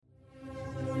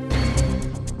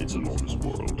It's a lawless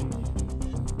world.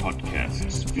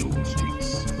 Podcasts fill the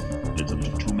streets. It's up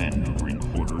to two men who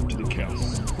bring order to the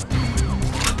chaos.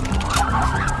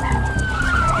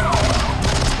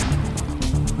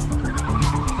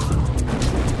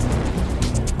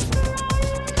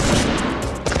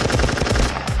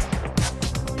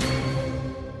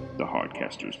 The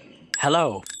Hardcasters.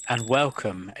 Hello and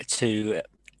welcome to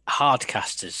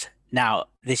Hardcasters. Now,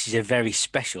 this is a very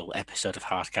special episode of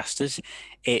Hardcasters.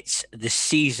 It's the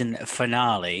season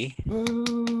finale.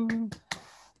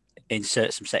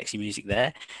 Insert some sexy music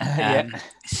there. Yeah.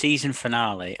 Season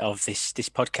finale of this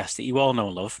podcast that you all know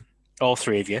and love, all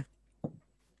three of you.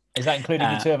 Is that including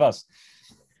the two of us?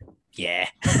 Yeah.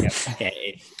 Yep. Yeah.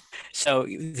 So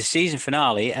the season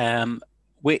finale,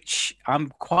 which I'm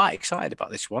quite excited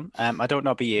about this one. I don't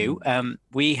know about you.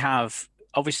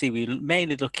 We're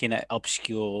mainly looking at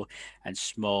obscure and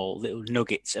small little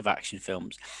nuggets of action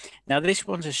films. Now, this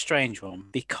one's a strange one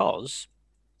because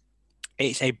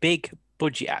it's a big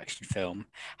budget action film.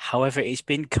 However, it's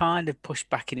been kind of pushed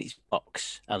back in its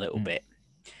box a little bit.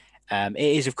 It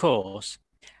is, of course,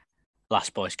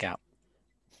 Last Boy Scout.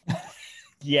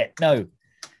 Yeah, no.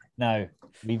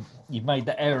 You've made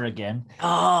the error again.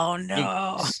 Oh,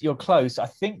 no. You're close. I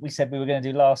think we said we were going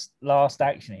to do Last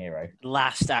Action Hero.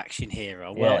 Last Action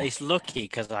Hero. Well, Yeah. it's lucky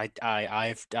because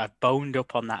I've boned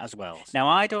up on that as well. Now,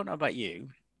 I don't know about you,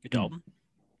 Dom,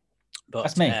 but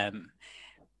That's me.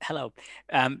 Hello.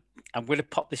 I'm going to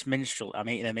pop this minstrel. I'm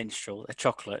eating a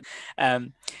chocolate. But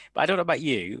I don't know about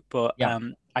you, but Yeah.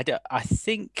 I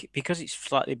think because it's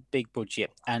slightly big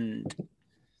budget and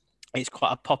it's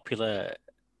quite a popular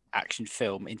action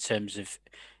film in terms of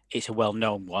it's a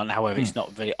well-known one. However, it's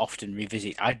not very often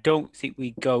revisited. I don't think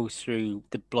we go through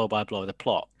the blow by blow of the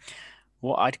plot.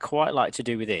 What I'd quite like to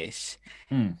do with this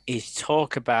is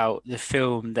talk about the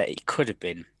film that it could have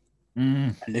been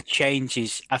and the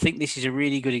changes. I think this is a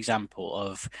really good example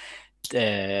of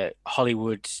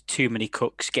Hollywood too many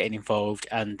cooks getting involved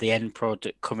and the end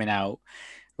product coming out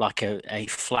like a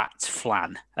flat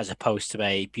flan as opposed to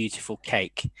a beautiful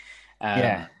cake.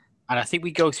 Yeah. And I think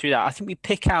we go through that. I think we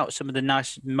pick out some of the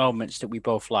nice moments that we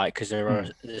both like because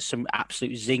there's some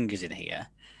absolute zingers in here.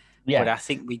 Yeah. But I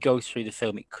think we go through the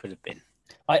film it could have been.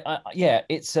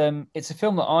 It's a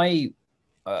film that I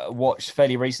watched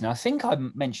fairly recently. I think I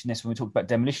mentioned this when we talked about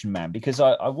Demolition Man because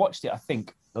I watched it, I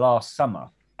think, last summer.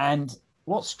 And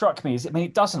what struck me is,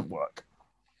 it doesn't work.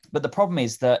 But the problem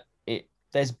is that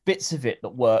there's bits of it that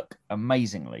work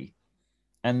amazingly.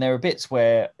 And there are bits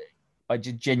where I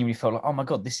just genuinely felt like, oh my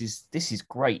God, this is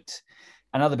great.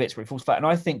 And other bits where it falls flat. And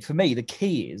I think for me, the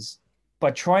key is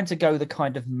by trying to go the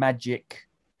kind of magic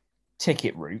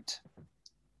ticket route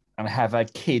and have a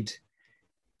kid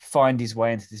find his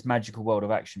way into this magical world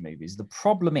of action movies. The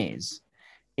problem is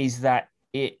that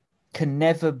it can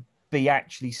never be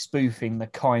actually spoofing the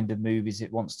kind of movies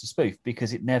it wants to spoof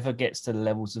because it never gets to the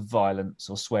levels of violence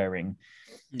or swearing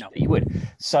that you would.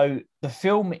 So the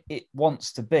film it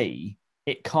wants to be,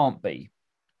 it can't be.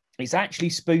 It's actually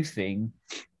spoofing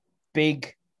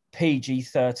big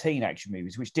PG-13 action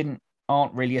movies, which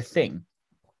aren't really a thing.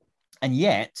 And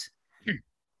yet,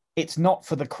 it's not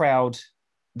for the crowd,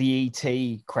 the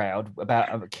E.T. crowd,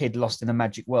 about a kid lost in a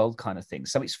magic world kind of thing.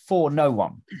 So it's for no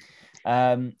one.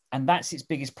 And that's its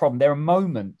biggest problem. There are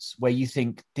moments where you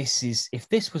think if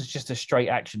this was just a straight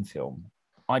action film,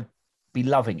 I'd be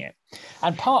loving it.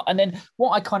 And then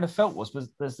what I kind of felt was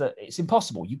that it's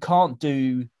impossible. You can't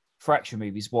do for action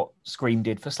movies what Scream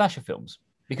did for slasher films.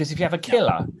 Because if you have a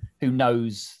killer who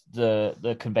knows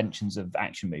the conventions of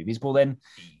action movies, well, then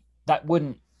that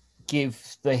wouldn't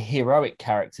give the heroic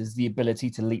characters the ability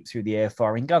to leap through the air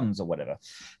firing guns or whatever.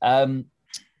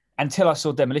 Until I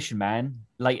saw Demolition Man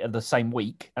later the same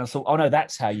week, and I thought, oh no,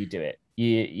 that's how you do it.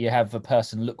 You have a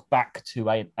person look back to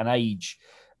an age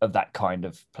of that kind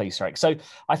of police strike. So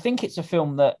I think it's a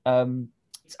film that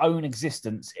its own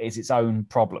existence is its own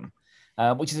problem,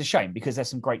 which is a shame because there's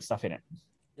some great stuff in it.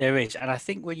 There is. And I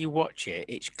think when you watch it,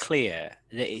 it's clear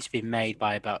that it's been made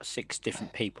by about 6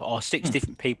 different people, or 6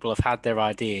 different people have had their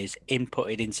ideas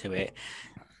inputted into it,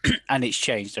 and it's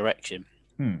changed direction.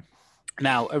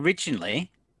 Now,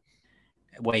 originally,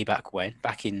 way back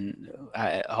in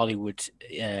Hollywood,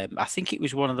 I think it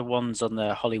was one of the ones on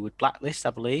the Hollywood blacklist,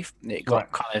 I believe. It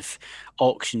got kind of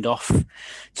auctioned off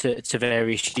to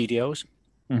various studios.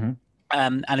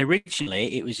 And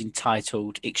originally it was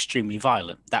entitled Extremely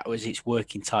Violent. That was its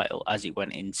working title as it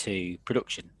went into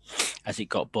production, as it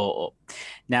got bought up.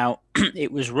 Now,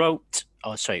 it was written.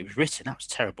 That was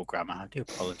terrible grammar. I do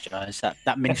apologise.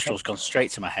 That minstrel's gone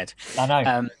straight to my head.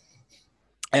 I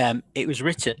know. It was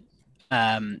written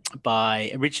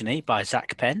originally by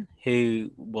Zach Penn,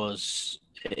 who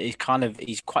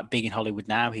he's quite big in Hollywood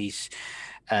now. He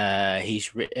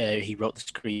wrote the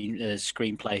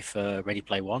screenplay for Ready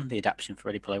Player One, the adaptation for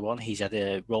Ready Player One. He's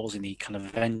had roles in the kind of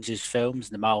Avengers films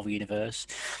in the Marvel universe,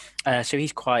 so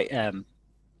he's quite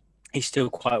he's still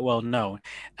quite well known.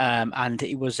 And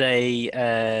it was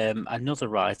another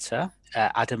writer,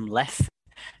 Adam Leff,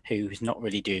 who is not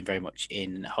really doing very much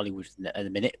in Hollywood at the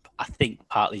minute. I think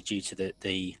partly due to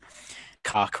the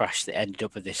car crash that ended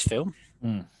up with this film.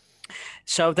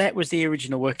 So that was the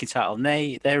original working title. And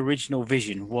their original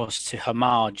vision was to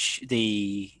homage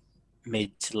the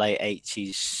mid to late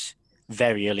 80s,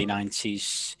 very early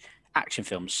 90s action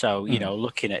films. So,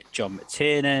 looking at John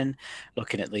McTiernan,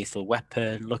 looking at Lethal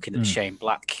Weapon, looking at the Shane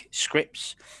Black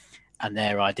scripts. And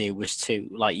their idea was to,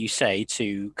 like you say,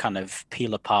 to kind of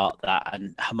peel apart that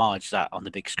and homage that on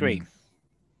the big screen.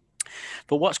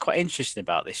 But what's quite interesting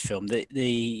about this film,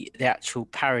 the actual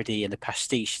parody and the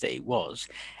pastiche that it was,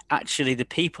 actually the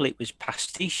people it was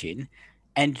pastiching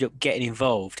ended up getting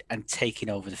involved and taking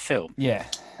over the film. Yeah.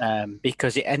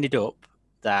 Because it ended up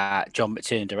that John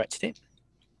McTiernan directed it.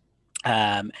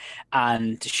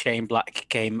 And Shane Black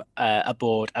came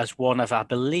aboard as one of, I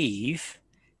believe,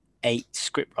 8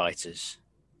 scriptwriters.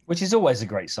 Which is always a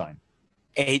great sign.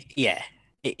 When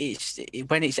it's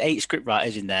 8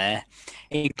 scriptwriters in there,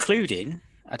 including,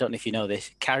 I don't know if you know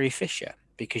this, Carrie Fisher,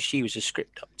 because she was a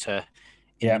script doctor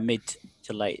in the mid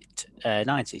to late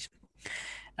 90s.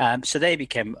 So they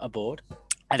became aboard,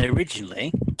 and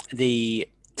originally the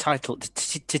title,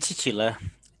 titular.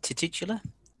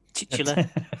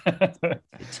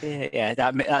 Yeah,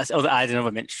 that's. Oh, I had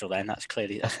another minstrel then. That's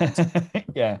clearly.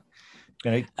 Yeah,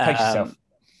 pace yourself.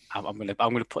 I'm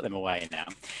gonna put them away now.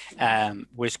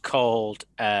 Was called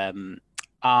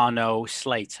Arno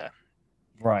Slater.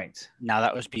 Right. Now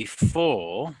that was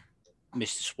before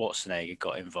Mr. Schwarzenegger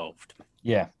got involved.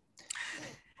 Yeah.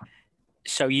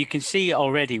 So you can see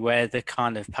already where the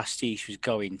kind of pastiche was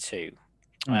going to,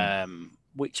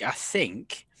 which I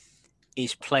think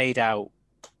is played out.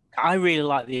 I really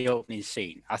like the opening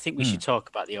scene. I think we should talk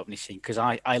about the opening scene because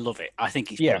I love it. I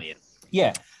think it's brilliant.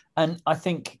 Yeah, and I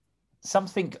think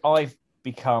something I've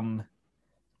become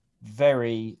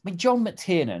John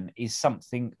McTiernan is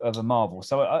something of a marvel.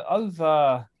 So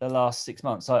over the last 6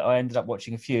 months, I ended up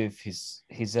watching a few of his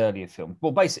earlier films.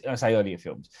 Well, basically, I say earlier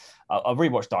films. I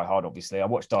rewatched Die Hard, obviously. I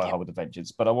watched Die Hard with a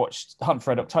Vengeance, but I watched Hunt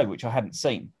for Red October, which I hadn't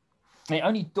seen. And it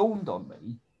only dawned on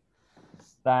me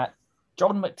that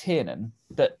John McTiernan,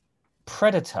 that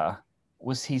Predator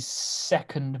was his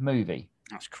second movie.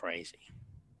 That's crazy.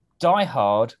 Die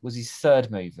Hard was his third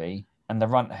movie, and The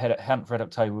Hunt for Red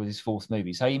October was his fourth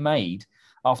movie. So he made,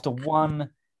 after one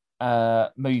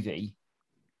movie,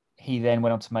 he then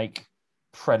went on to make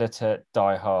Predator,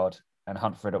 Die Hard, and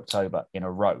Hunt for Red October in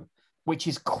a row, which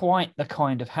is quite the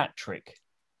kind of hat trick.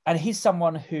 And he's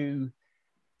someone who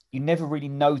you never really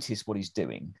notice what he's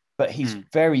doing, but he's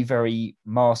very, very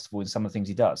masterful in some of the things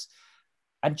he does.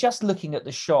 And just looking at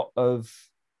the shot of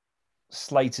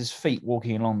Slater's feet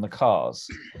walking along the cars,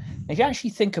 if you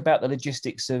actually think about the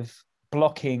logistics of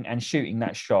blocking and shooting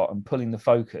that shot and pulling the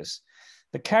focus,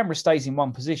 the camera stays in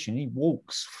one position. He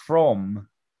walks from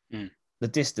the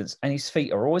distance and his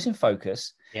feet are always in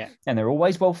focus, and they're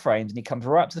always well framed, and he comes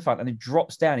right up to the front and then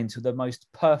drops down into the most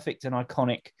perfect and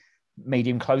iconic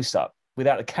medium close-up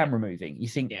without the camera moving. You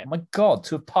think, oh my God,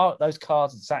 to have parked those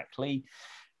cars exactly.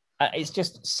 It's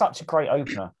just such a great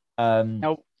opener.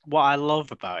 Now, what I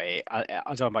love about it, I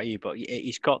don't know about you, but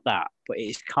it's got that, but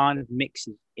it's kind of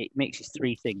mixes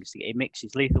 3 things. It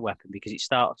mixes Lethal Weapon because it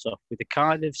starts off with a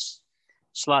kind of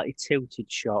slightly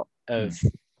tilted shot of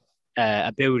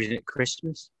a building at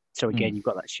Christmas. So again, you've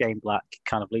got that Shane Black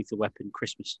kind of Lethal Weapon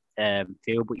Christmas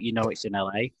feel, but you know it's in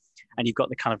LA, and you've got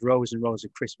the kind of rows and rows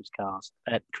of police cars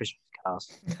at Christmas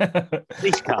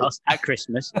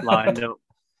lined up.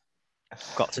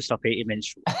 Got to stop eating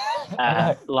minstrel.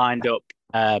 Lined up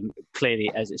clearly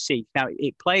as it seems. Now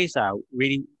it plays out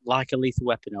really like a Lethal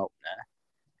Weapon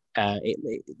opener.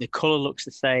 The color looks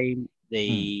the same.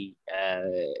 The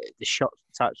shot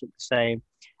types look the same,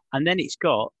 and then it's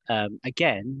got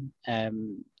again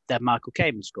the Michael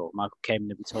Kamen score. Michael Kamen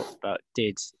that we talked about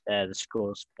did the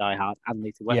scores for Die Hard and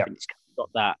Lethal Weapon. It's got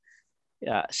that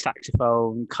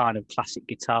saxophone kind of classic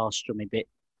guitar strumming bit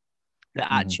that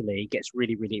actually gets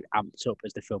really, really amped up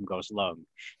as the film goes along.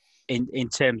 In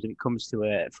terms of it comes to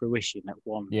a fruition at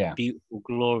one beautiful,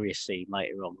 glorious scene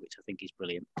later on, which I think is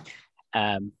brilliant.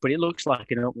 But it looks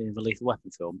like an opening of a Lethal Weapon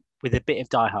film with a bit of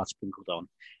Die Hard sprinkled on.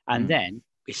 And then,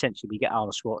 essentially, we get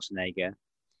Arnold Schwarzenegger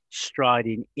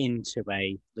striding into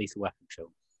a Lethal Weapon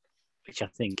film, which I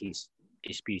think is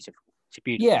is beautiful. It's a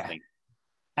beautiful Yeah. thing.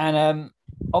 And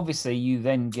obviously, you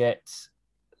then get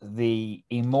the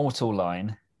immortal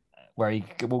line where he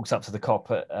walks up to the cop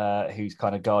who's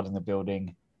kind of guarding the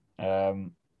building.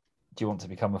 Do you want to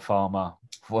become a farmer?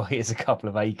 Well, here's a couple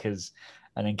of acres,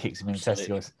 and then kicks him in the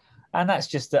Absolutely. testicles. And that's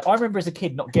just I remember as a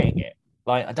kid not getting it.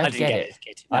 Like, I don't get it. As a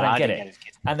kid. No, I don't get didn't it. as a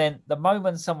kid. And then the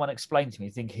moment someone explained to me,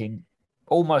 thinking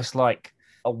almost like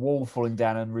a wall falling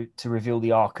down and to reveal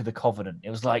the Ark of the Covenant, it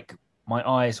was like my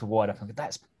eyes were wide open.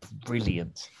 That's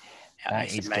brilliant. Yeah,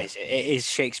 it's amazing. It is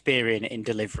Shakespearean in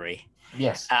delivery.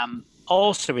 Yes.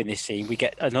 Also in this scene, we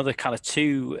get another kind of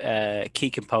two key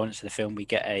components of the film. We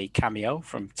get a cameo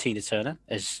from Tina Turner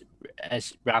as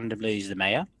randomly as the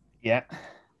mayor. Yeah.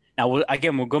 Now, we'll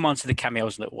come on to the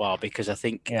cameos in a little while because I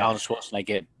think Arnold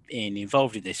Schwarzenegger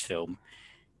involved in this film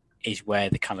is where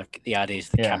the ideas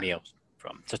of the cameos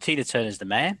from. So Tina Turner's the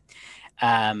mayor.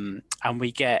 And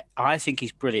we get, I think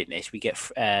he's brilliant in this. We get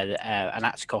an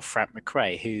actor called Frank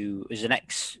McRae, who is an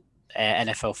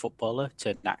ex-NFL footballer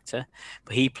turned actor,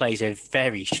 but he plays a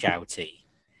very shouty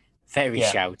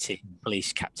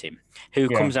police captain who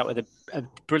comes out with a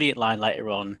brilliant line later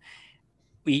on.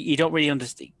 You don't really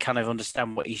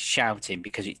understand what he's shouting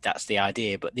because that's the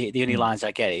idea. But the only lines I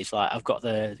get is like, "I've got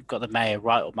the mayor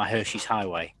right up my Hershey's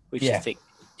Highway," which I think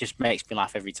just makes me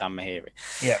laugh every time I hear it.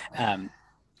 Yeah.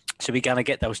 So we kind of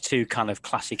get those two kind of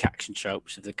classic action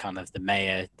tropes of the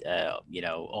mayor,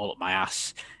 all up my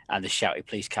ass, and the shouty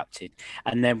police captain,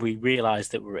 and then we realise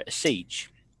that we're at a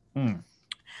siege.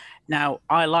 Now,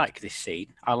 I like this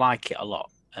scene. I like it a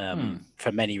lot.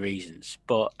 For many reasons.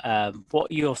 But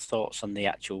what are your thoughts on the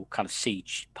actual kind of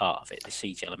siege part of it, the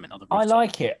siege element of the rooftop? I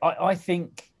like it. I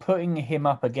think putting him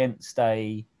up against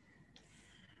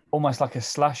almost like a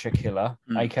slasher killer,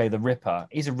 aka the Ripper,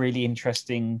 is a really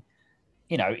interesting,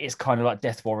 it's kind of like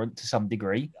Death Warrant to some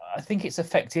degree. I think it's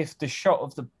effective. The shot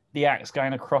of the axe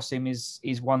going across him is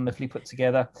wonderfully put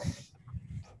together.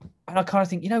 And I kind of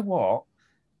think, you know what?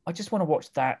 I just want to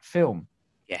watch that film.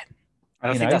 Yeah.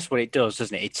 And I think that's what it does,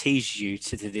 doesn't it? It teases you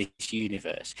to this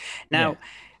universe. Now,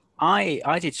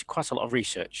 I did quite a lot of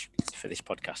research for this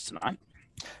podcast tonight.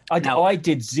 I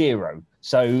did zero.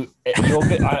 So you're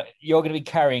going to be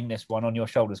carrying this one on your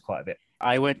shoulders quite a bit.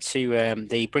 I went to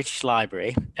the British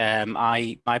Library.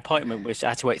 My appointment was I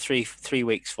had to wait three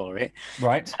weeks for it.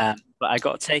 Right. But I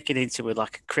got taken into a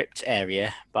crypt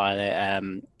area by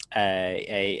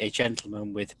a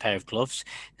gentleman with a pair of gloves.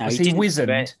 Now, was he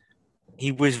wizened?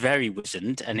 He was very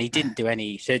wizened, and he didn't do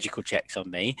any surgical checks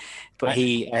on me. But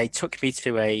he took me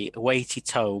to a weighty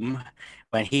tome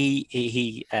when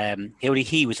only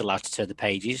he was allowed to turn the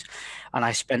pages, and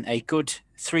I spent a good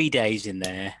 3 days in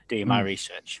there doing my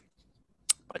research.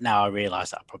 But now I realise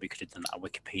that I probably could have done that on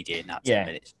Wikipedia in that 10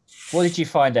 minutes. What did you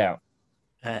find out?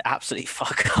 Absolutely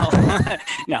fuck all.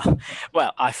 No.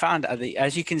 Well, I found,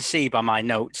 as you can see by my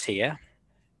notes here.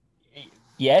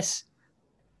 Yes.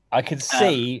 I can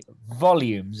see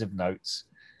volumes of notes.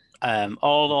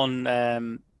 All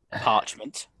on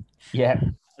parchment. Yeah.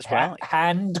 As well.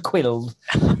 Hand quilled.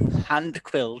 Hand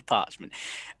quilled parchment.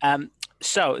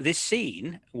 So this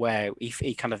scene where he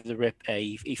fights the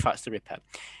Ripper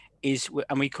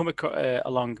and we come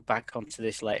along back onto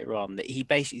this later on, that he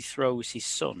basically throws his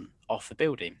son off the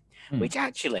building, which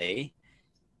actually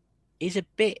is a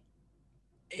bit.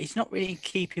 It's not really in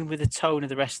keeping with the tone of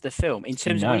the rest of the film in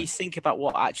terms of when you think about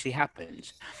what actually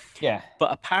happens. Yeah.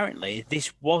 But apparently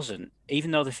this wasn't,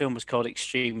 even though the film was called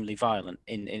Extremely Violent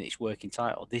in its working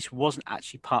title, this wasn't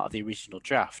actually part of the original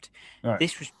draft. Right.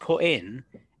 This was put in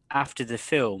after the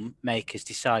film makers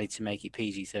decided to make it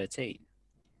PG-13.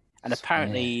 And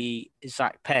apparently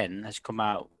Zach Penn has come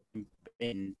out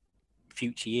in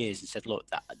future years and said, look,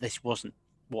 this wasn't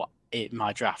what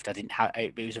my draft. I didn't have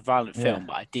it was a violent film,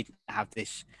 but I didn't have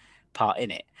this part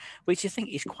in it, which I think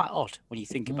is quite odd when you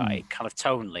think about it, kind of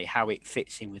tonally, how it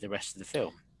fits in with the rest of the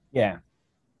film. Yeah,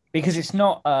 because it's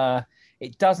not.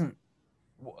 It doesn't.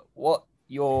 What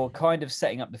you're kind of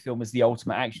setting up the film as the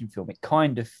ultimate action film. It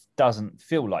kind of doesn't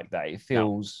feel like that. It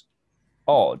feels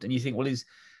odd, and you think, well, is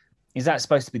that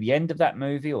supposed to be the end of that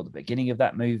movie or the beginning of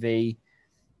that movie?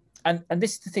 And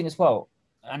this is the thing as well.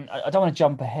 And I don't want to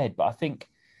jump ahead, but I think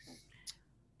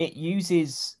it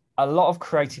uses a lot of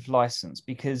creative license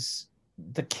because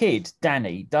the kid,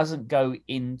 Danny, doesn't go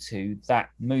into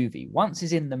that movie. Once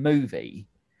he's in the movie,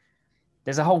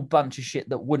 there's a whole bunch of shit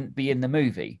that wouldn't be in the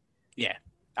movie. Yeah,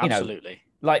 absolutely.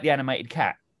 Like the animated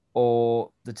cat or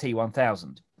the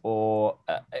T-1000 or,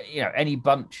 any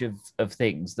bunch of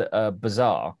things that are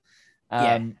bizarre.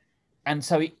 And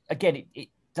so, it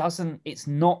doesn't, it's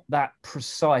not that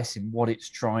precise in what it's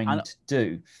trying to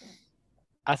do.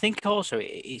 I think also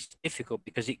it's difficult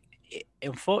because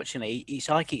unfortunately, it's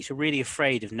like it's really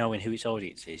afraid of knowing who its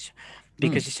audience is,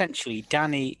 because essentially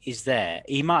Danny is there.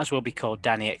 He might as well be called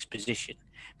Danny Exposition,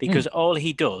 because all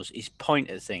he does is point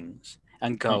at things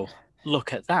and go,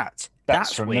 "Look at that.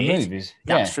 That's from weird. the movies.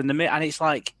 That's from the movie." And it's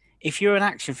like, if you're an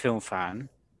action film fan,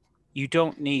 you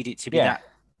don't need it to be that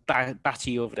batter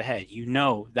you over the head. You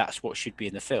know that's what should be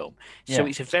in the film. So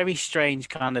it's a very strange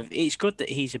kind of. It's good that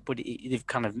he's a buddy. They've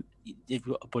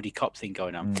got a buddy cop thing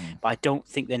going on, but I don't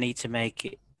think they need to make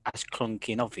it as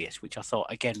clunky and obvious, which I thought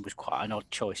again was quite an odd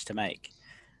choice to make.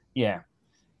 Yeah,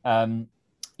 it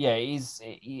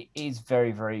is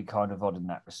very, very kind of odd in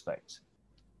that respect.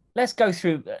 Let's go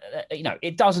through.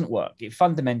 It doesn't work. It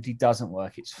fundamentally doesn't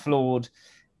work. It's flawed.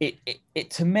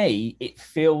 It to me, it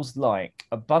feels like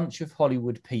a bunch of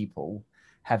Hollywood people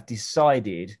have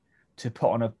decided to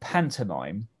put on a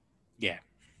pantomime. Yeah.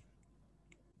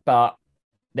 But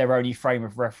their only frame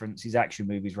of reference is action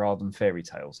movies rather than fairy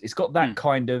tales. It's got that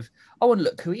kind of, oh, and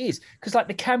look who he is. Because like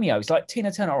the cameos, like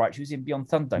Tina Turner, all right, she was in Beyond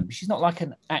Thunderdome, but she's not like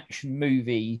an action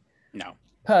movie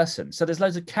person. So there's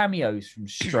loads of cameos from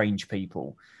strange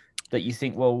people that you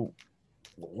think, well,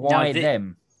 why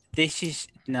them? This is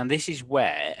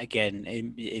where, again,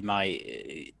 in my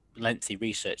lengthy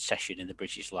research session in the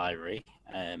British Library,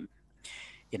 I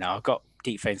got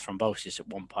deep vein thrombosis at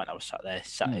one point. I was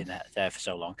sat in there for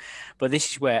so long. But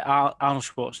this is where Arnold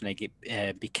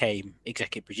Schwarzenegger became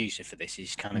executive producer for this.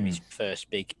 He's kind of his first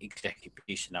big executive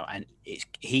producer now. And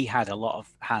he had a lot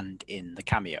of hand in the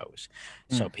cameos.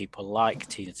 So people like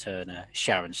Tina Turner,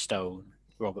 Sharon Stone,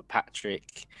 Robert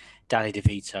Patrick, Danny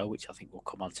DeVito, which I think we'll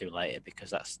come on to later,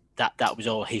 because that was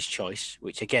all his choice,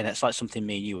 which again, that's like something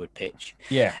me and you would pitch.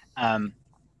 Yeah.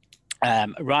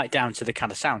 Right down to the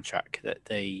kind of soundtrack that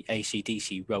the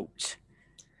AC/DC wrote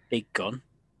Big Gun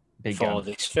for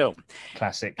this film.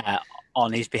 Classic.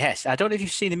 On his behest. I don't know if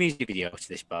you've seen the music video to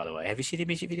this, by the way. Have you seen the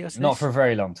music video to this? Not for a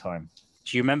very long time.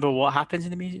 Do you remember what happens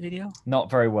in the music video? Not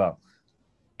very well.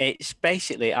 It's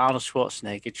basically Arnold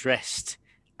Schwarzenegger dressed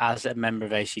as a member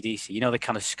of AC/DC, the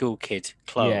kind of school kid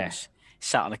clothes,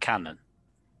 sat on a cannon,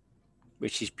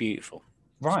 which is beautiful.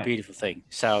 Right. It's a beautiful thing.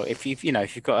 So if you've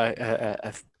got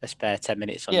a spare 10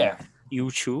 minutes on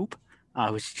YouTube,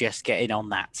 I would suggest getting on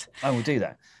that. I will do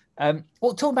that.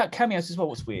 Talking about cameos as well,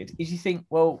 what's weird is you think,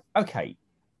 well, okay,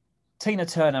 Tina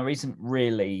Turner isn't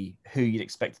really who you'd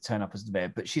expect to turn up as the bear,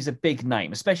 but she's a big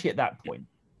name, especially at that point.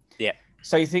 Yeah.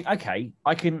 So you think, okay,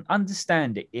 I can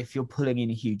understand it if you're pulling in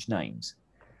huge names.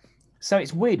 So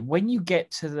it's weird when you get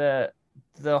to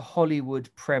the Hollywood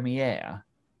premiere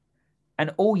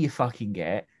and all you fucking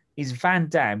get is Van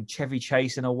Damme, Chevy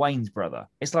Chase, and a Wayne's brother.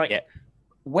 It's like,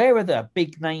 where are the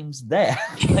big names there?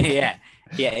 Yeah.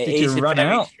 It is run very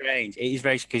out? strange. It is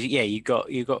very, because you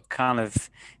got kind of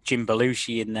Jim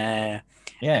Belushi in there.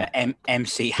 Yeah.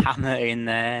 MC Hammer in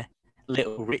there.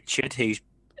 Little Richard, who's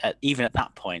even at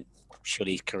that point,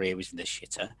 surely his career was in the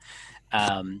shitter.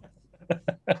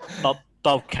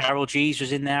 Bob Carroll G's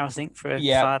was in there, I think, for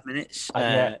 5 minutes.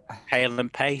 Hale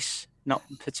and Pace not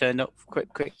turned up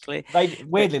quickly. They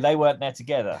weren't there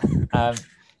together.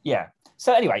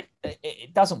 So anyway,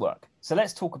 it doesn't work. So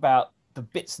let's talk about the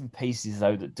bits and pieces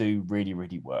though that do really,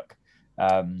 really work.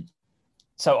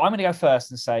 So I'm going to go first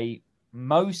and say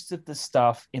most of the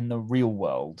stuff in the real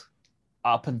world,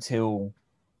 up until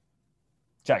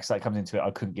Jack Slater comes into it,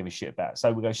 I couldn't give a shit about.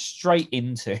 So we go straight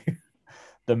into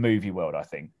the movie world, I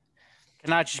think.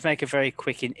 Can I just make a very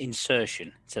quick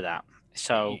insertion to that?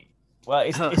 So, well,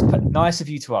 it's nice of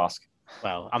you to ask.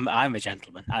 Well, I'm a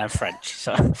gentleman and I'm French,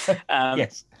 so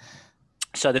yes.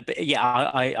 So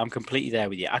I'm completely there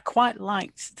with you. I quite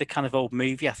liked the kind of old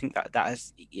movie. I think that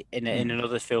is in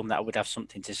another film that would have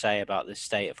something to say about the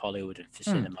state of Hollywood and for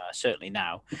cinema, certainly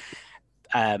now.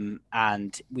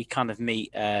 And we kind of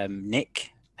meet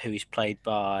Nick, who is played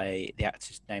by the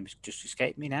actor's name has just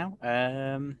escaped me now.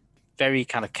 Very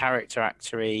kind of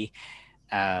character-actory.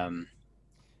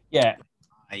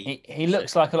 He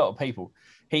looks like a lot of people.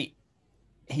 He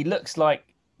looks like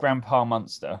Grandpa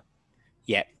Munster.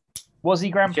 Yeah. Was he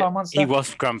Grandpa Munster? He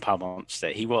was Grandpa Munster.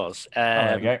 He was.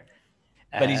 There we go.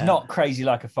 But he's not crazy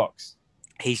like a fox.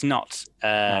 He's not.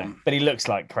 No, but he looks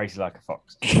like crazy like a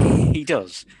fox. He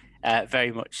does.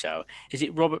 Very much so. Is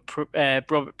it Robert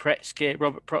Protsky?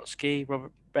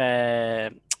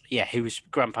 Who was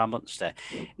Grandpa Munster.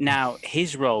 Now,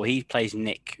 his role, he plays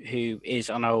Nick, who is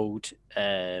an old...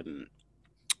 he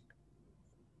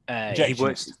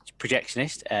works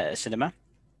projectionist at a cinema.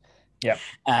 Yeah.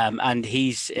 And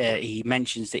he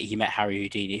mentions that he met Harry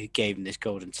Houdini, who gave him this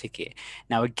golden ticket.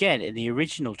 Now, again, in the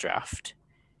original draft,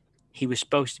 he was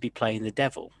supposed to be playing the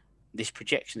devil. this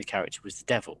projection of the character was the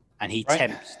devil, and he Right.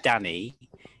 tempts Danny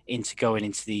into going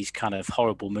into these kind of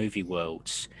horrible movie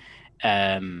worlds.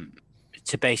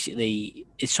 To basically,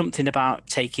 it's something about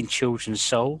taking children's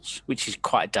souls, which is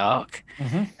quite dark.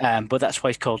 But that's why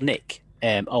he's called Nick,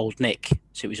 Old Nick.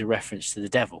 So it was a reference to the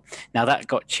devil. Now that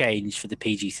got changed for the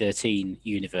PG-13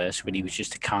 universe when he was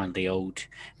just a kindly old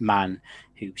man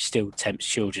who still tempts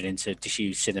children into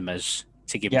disused cinemas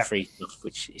to give them free stuff,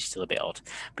 which is still a bit odd.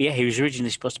 But yeah, he was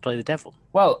originally supposed to play the devil.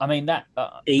 Well, I mean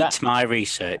My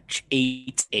research.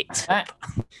 Eat it. That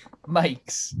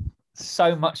makes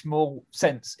so much more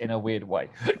sense in a weird way.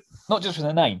 Not just for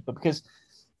the name, but because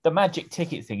the magic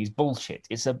ticket thing is bullshit.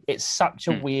 It's such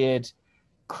a weird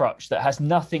crutch that has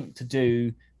nothing to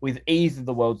do with either of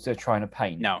the worlds they're trying to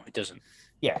paint. No, it doesn't.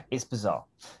 Yeah, it's bizarre.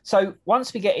 So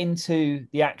once we get into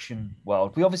the action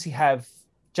world, we obviously have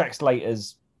Jack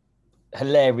Slater's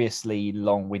hilariously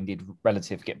long-winded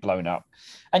relative get blown up,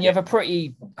 and you have a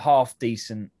pretty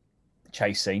half-decent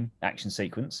chase scene, action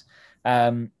sequence.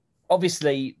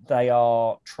 Obviously, they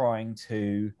are trying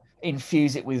to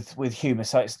infuse it with humor.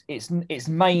 So its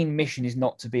main mission is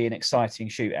not to be an exciting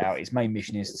shootout. Its main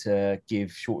mission is to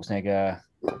give Schwarzenegger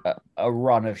a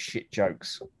run of shit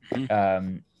jokes.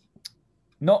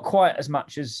 Not quite as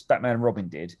much as Batman and Robin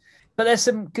did, but there's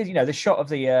some good. The shot of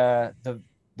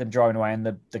them driving away and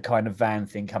the kind of van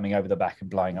thing coming over the back and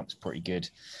blowing up is pretty good.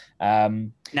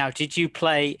 Now, did you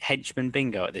play Henchman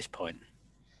Bingo at this point?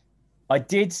 I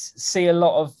did see a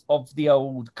lot of the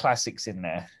old classics in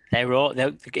there.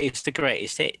 It's the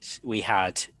greatest hits. We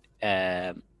had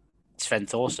Sven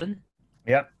Thorson.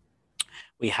 Yeah.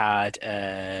 We had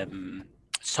Thomas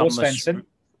Svensson.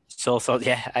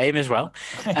 Yeah, him as well.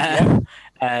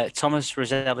 Thomas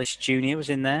Rosales Jr. was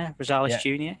in there. Rosales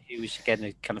Jr., who was again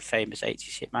a kind of famous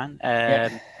 80s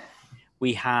hitman.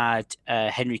 We had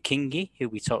Henry Kingi, who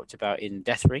we talked about in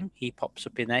Death Ring. He pops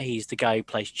up in there. He's the guy who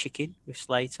plays Chicken with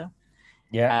Slater.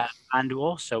 Yeah. And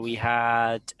also we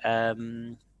had Al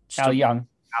Young.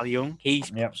 Al Young. He's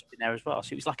pops up in there as well.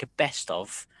 So it was like a best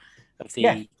of the.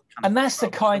 Yeah. And that's the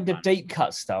kind of deep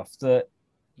cut stuff that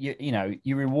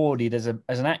you're rewarded as an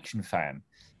action fan.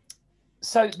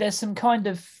 So there's some kind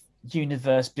of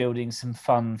universe building, some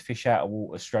fun fish out of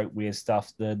water stroke weird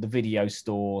stuff. The video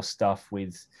store stuff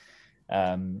with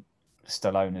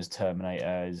Stallone as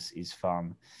Terminator is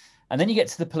fun. And then you get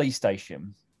to the police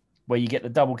station where you get the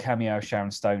double cameo of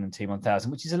Sharon Stone and T-1000,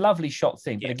 which is a lovely shot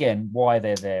thing. But again, why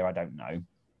they're there, I don't know.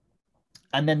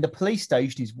 And then the police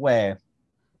station is where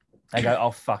they go,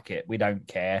 oh, fuck it, we don't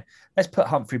care. Let's put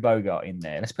Humphrey Bogart in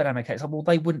there. Let's put Emma Kate. Well,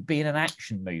 they wouldn't be in an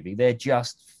action movie. They're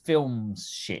just film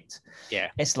shit. Yeah.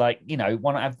 It's like,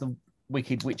 why not have the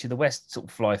Wicked Witch of the West sort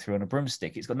of fly through on a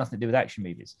broomstick? It's got nothing to do with action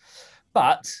movies.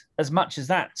 But as much as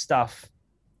that stuff,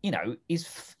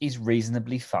 is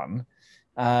reasonably fun,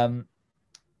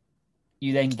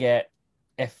 you then get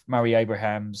F. Murray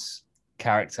Abraham's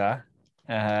character.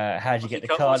 How'd you get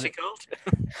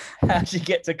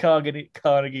to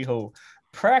Carnegie Hall?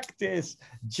 Practice,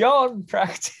 John,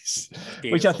 practice.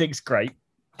 Beautiful. Which I think is great.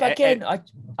 But again, I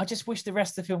just wish the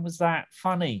rest of the film was that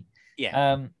funny.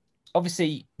 Yeah.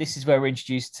 Obviously, this is where we're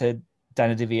introduced to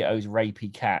Danny DeVito's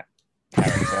rapey cat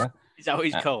character. Is that what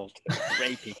he's called?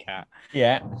 Rapey cat.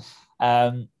 Yeah.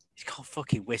 He's called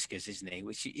fucking Whiskers, isn't he?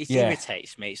 Which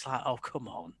irritates me. It's like, oh, come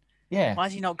on. Yeah. Why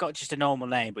has he not got just a normal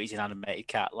name, but he's an animated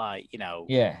cat? Like,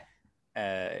 Yeah.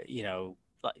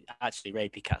 Like actually,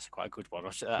 Rapey Cat's quite a good one.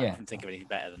 I can think of anything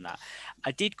better than that.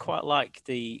 I did quite like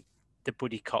the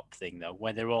buddy cop thing though,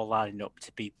 where they're all lining up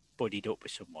to be buddied up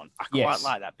with someone. I quite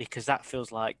like that because that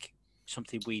feels like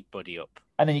something we'd buddy up.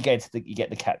 And then you get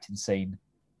the captain scene.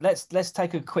 Let's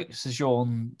take a quick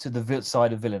sojourn to the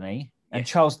side of villainy. And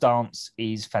Charles Dance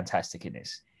is fantastic in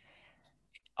this.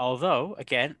 Although,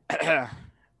 again,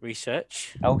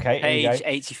 research. Okay, page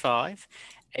 85.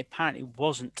 It apparently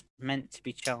wasn't meant to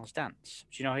be Charles Dance.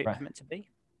 Do you know who it was meant to be?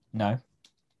 No.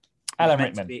 Alan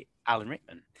Rickman. Alan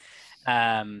Rickman.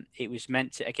 It was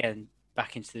meant to, again,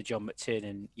 back into the John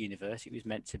McTiernan universe, it was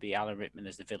meant to be Alan Rickman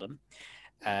as the villain.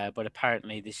 But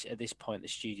apparently at this point, the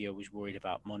studio was worried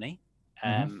about money.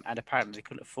 And apparently they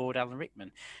couldn't afford Alan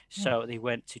Rickman. So they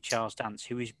went to Charles Dance,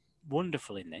 who is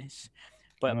wonderful in this.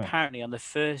 But apparently on the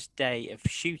first day of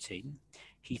shooting,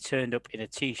 he turned up in a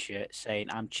T-shirt saying,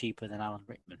 I'm cheaper than Alan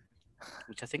Rickman,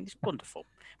 which I think is wonderful.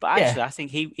 But actually, I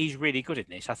think he's really good in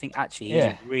this. I think actually he's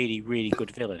a really, really good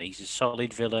villain. He's a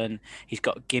solid villain. He's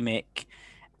got a gimmick.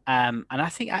 And I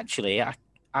think actually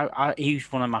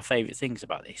he's one of my favourite things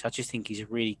about this. I just think he's a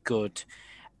really good...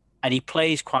 And he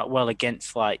plays quite well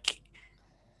against, like...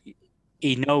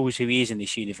 he knows who he is in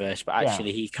this universe, but Yeah.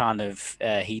 actually he kind of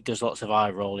he does lots of eye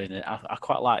rolling, and I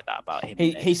quite like that about him.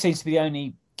 He seems to be the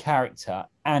only character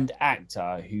and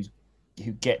actor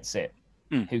who gets it,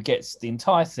 who gets the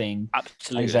entire thing,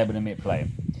 Absolutely. and is able to play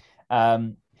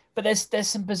him. But there's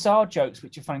some bizarre jokes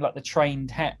which are funny, like the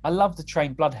trained. I love the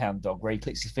trained bloodhound dog where he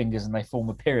clicks his fingers and they form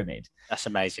a pyramid. That's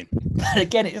amazing. But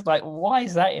again, it's like, why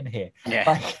is that in here?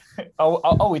 Yeah.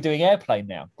 Like, we're doing Airplane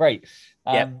now. Great.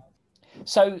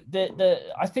 So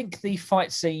I think the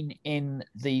fight scene in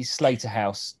the Slater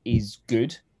house is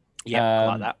good. Yeah, I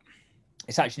like that.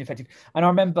 It's actually effective. And I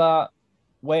remember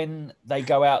when they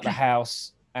go out the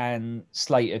house and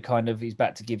Slater kind of is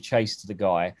about to give chase to the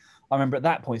guy. I remember at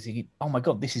that point thinking, oh my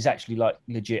God, this is actually like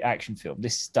legit action film.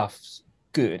 This stuff's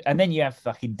good. And then you have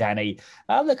fucking Danny,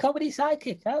 the comedy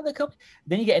sidekick, the comedy.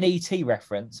 Then you get an E.T.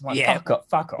 reference. I'm like,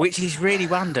 fuck off. Which is really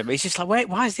random. It's just like, wait,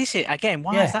 why is this it again?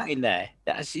 Why is that in there?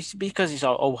 It's because it's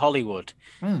all Hollywood.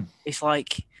 It's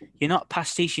like, you're not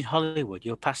pastiching Hollywood,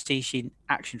 you're pastiching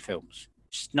action films.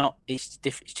 It's different.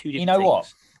 It's two different things. You know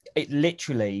what? It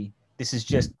literally, this is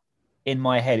just in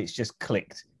my head, it's just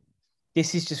clicked.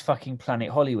 This is just fucking Planet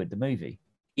Hollywood, the movie.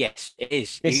 Yes, it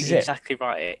is. This is exactly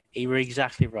right. You're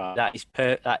exactly right. That is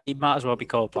it might as well be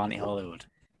called Planet Hollywood.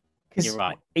 You're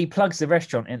right. He plugs the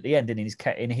restaurant at the end in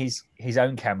his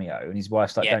own cameo, and his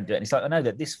wife's like, "Don't do it." And it's like, I know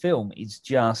that this film is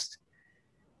just,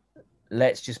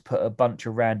 let's just put a bunch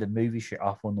of random movie shit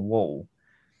up on the wall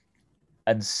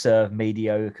and serve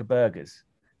mediocre burgers.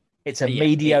 It's a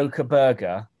mediocre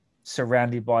burger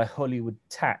surrounded by Hollywood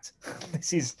tat.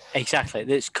 This is exactly.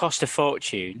 It's cost a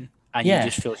fortune, and you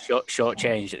just feel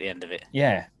shortchanged at the end of it.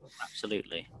 Yeah,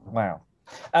 absolutely. Wow.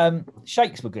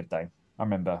 Shakes were good though. I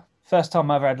remember first time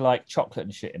I ever had like chocolate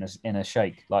and shit in a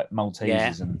shake, like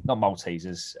Maltesers and not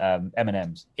Maltesers,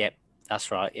 M&Ms. Yep, that's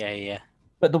right. Yeah.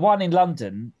 But the one in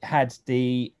London had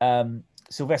the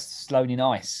Sylvester Stallone in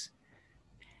ice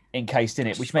encased in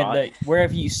it, which meant that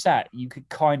wherever you sat, you could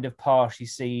kind of partially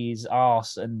see his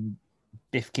arse and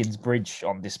Bifkin's bridge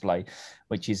on display,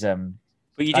 which is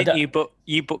But you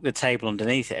booked the table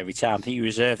underneath it every time. I think you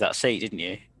reserved that seat, didn't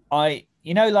you? Like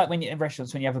when you're in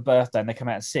restaurants when you have a birthday and they come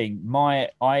out and sing.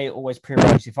 I always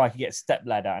prearrange if I could get a step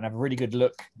ladder and have a really good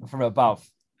look from above,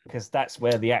 because that's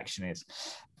where the action is.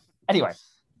 Anyway,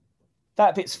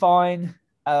 that bit's fine.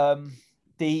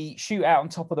 The shootout on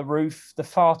top of the roof, the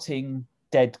farting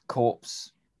dead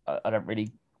corpse. I didn't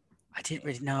really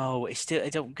know. It's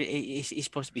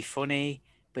supposed to be funny,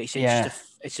 but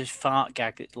it's a fart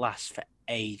gag that lasts for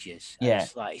ages.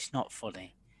 It's not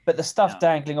funny. But the stuff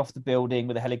dangling off the building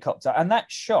with a helicopter, and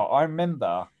that shot, I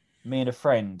remember me and a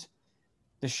friend,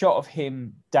 the shot of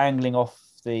him dangling off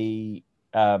the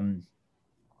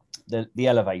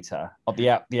elevator, of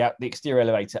the exterior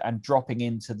elevator, and dropping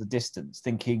into the distance,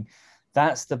 thinking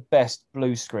that's the best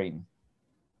blue screen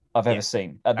I've ever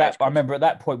seen. I remember at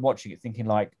that point watching it thinking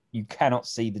like, you cannot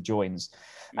see the joins.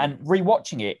 And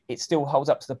rewatching it, it still holds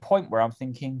up to the point where I'm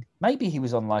thinking maybe he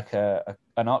was on like an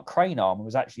crane arm and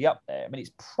was actually up there. I mean,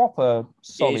 it's proper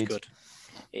solid. It is good.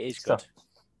 It is good.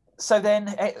 So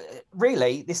then,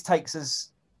 really, this takes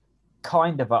us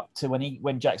kind of up to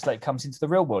when Jack Slater comes into the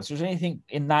real world. So is there anything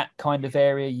in that kind of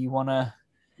area you want to...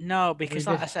 No, because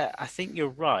like I said, I think you're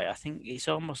right. I think it's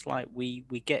almost like we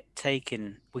get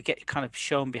kind of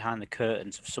shown behind the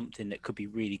curtains of something that could be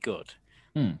really good.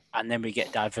 And then we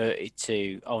get diverted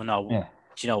to, oh no, do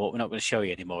you know what? We're not going to show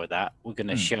you any more of that. We're going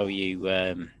to show you,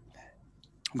 I'm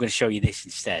going to show you this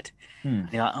instead. And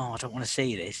you're like, oh, I don't want to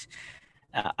see this.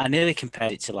 I nearly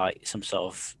compared it to like some sort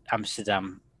of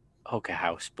Amsterdam hooker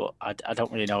house, but I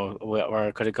don't really know where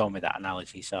I could have gone with that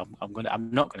analogy. So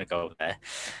I'm not going to go there.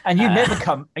 And you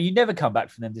never come back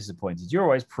from them disappointed. You're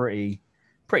always pretty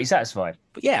satisfied.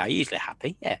 But yeah, I'm usually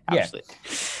happy. Yeah, absolutely.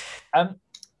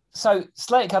 So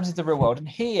Slater comes into the real world, and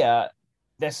here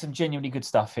there's some genuinely good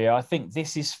stuff here. I think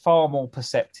this is far more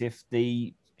perceptive.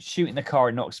 The shooting the car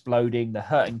and not exploding, the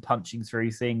hurting, punching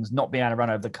through things, not being able to run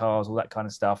over the cars, all that kind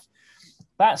of stuff.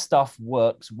 That stuff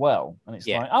works well, and it's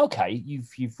like, okay,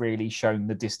 you've really shown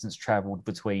the distance traveled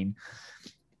between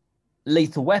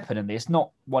Lethal Weapon and this,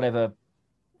 not whatever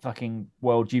fucking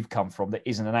world you've come from that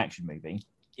isn't an action movie.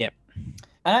 Yep.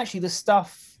 And actually, the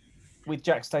stuff with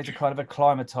Jack Slater kind of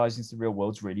acclimatizing into the real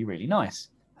world's really, really nice.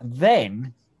 And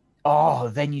then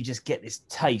you just get this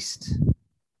taste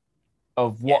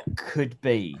of what could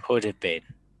be. Could have been.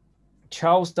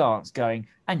 Charles Dance going,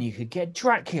 and you could get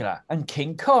Dracula and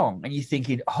King Kong. And you're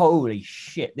thinking, holy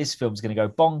shit, this film's going to go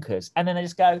bonkers. And then they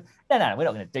just go, no, we're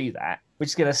not going to do that. We're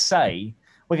just going to say,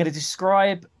 we're going to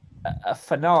describe a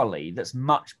finale that's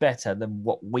much better than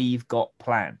what we've got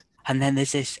planned. And then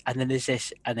there's this,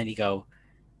 and then you go,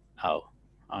 oh,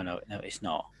 Oh no, it's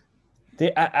not.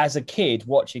 As a kid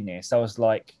watching this, I was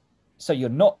like, so you're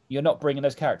not bringing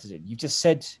those characters in. You just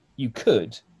said you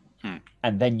could,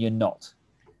 and then you're not.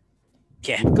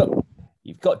 Yeah,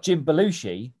 you've got Jim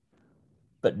Belushi,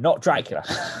 but not Dracula.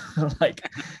 Like,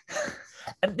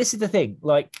 and this is the thing,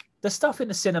 like the stuff in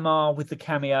the cinema with the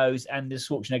cameos and the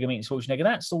Schwarzenegger meeting Schwarzenegger,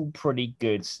 that's all pretty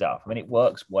good stuff. I mean, it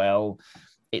works well,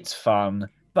 it's fun,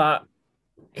 but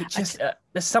it just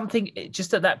there's something.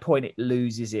 Just at that point, it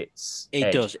loses its.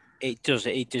 Edge. It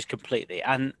does completely.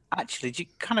 And actually,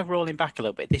 kind of rolling back a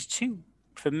little bit, there's two,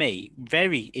 for me,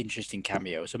 very interesting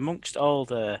cameos amongst all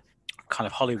the kind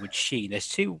of Hollywood sheen. There's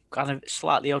two kind of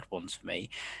slightly odd ones for me.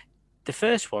 The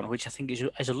first one, which I think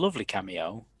is a lovely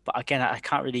cameo, but again, I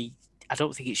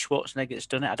don't think it's Schwarzenegger that's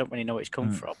done it. I don't really know where it's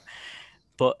come from.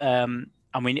 But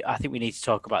I think we need to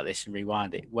talk about this and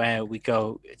rewind it, where we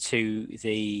go to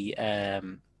the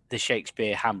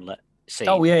Shakespeare Hamlet scene.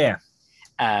 Oh yeah.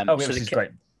 So this is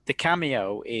great. The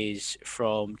cameo is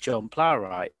from Joan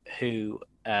Plowright, who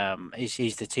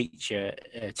he's the teacher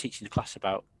teaching the class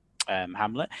about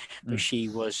Hamlet, but she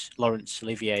was Laurence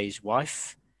Olivier's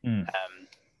wife.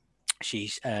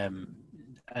 She's Dame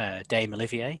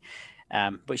Olivier.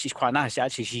 But she's quite nice.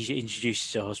 Actually, she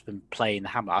introduces her husband playing the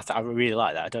Hamlet. I really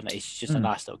like that. I don't know. It's just a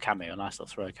nice little cameo, a nice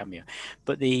little throw cameo.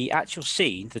 But the actual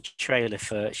scene, the trailer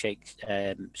for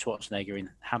Schwarzenegger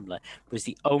in Hamlet, was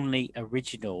the only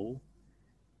original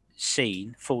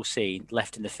scene, full scene,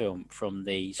 left in the film from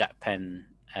the Zach Penn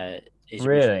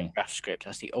really draft script.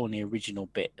 That's the only original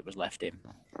bit that was left in.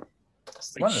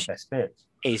 It's one of the best bits.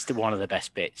 Is one of the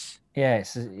best bits. Yeah,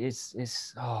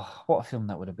 it's what a film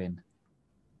that would have been.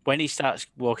 When he starts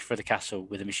walking through the castle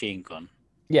with a machine gun,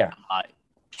 yeah, I'm like,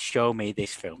 show me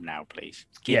this film now, please.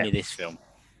 Give me this film.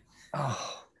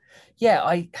 Oh, yeah.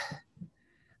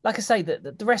 Like I say,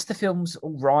 the rest of the film's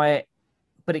all right,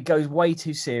 but it goes way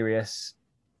too serious,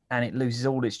 and it loses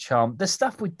all its charm. The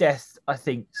stuff with death, I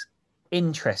think, is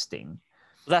interesting.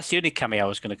 Well, that's the only cameo I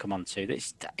was going to come on to.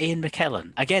 That's Ian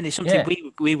McKellen. Again, it's something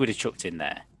we would have chucked in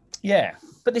there. Yeah,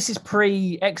 but this is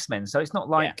pre-X-Men, so it's not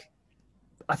like... Yeah.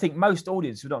 I think most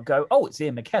audiences would not go, oh, it's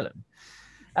Ian McKellen.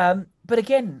 But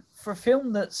again, for a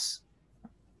film that's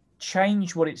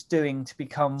changed what it's doing to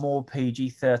become more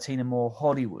PG-13 and more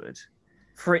Hollywood,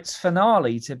 for its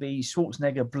finale to be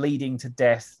Schwarzenegger bleeding to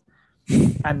death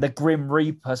and the Grim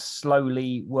Reaper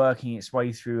slowly working its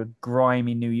way through a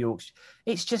grimy New York,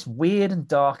 it's just weird and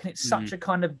dark, and it's such a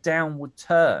kind of downward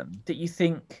turn that you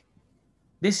think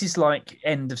this is like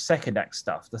end of second act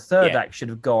stuff. The third act should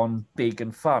have gone big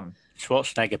and fun.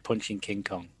 Schwarzenegger punching King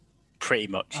Kong pretty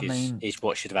much is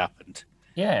what should have happened.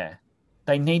 Yeah.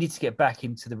 They needed to get back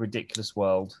into the ridiculous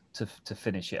world to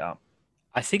finish it up.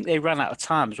 I think they ran out of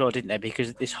time as well, didn't they?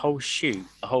 Because this whole shoot,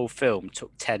 the whole film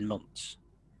took 10 months.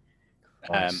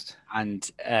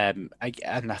 And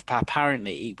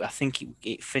apparently, I think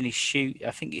it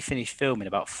finished filming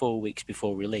about 4 weeks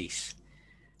before release.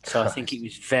 So Christ. I think it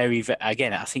was very,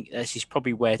 again, I think this is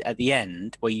probably where at the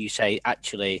end where you say,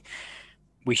 actually,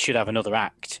 we should have another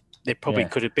act. There probably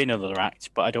could have been another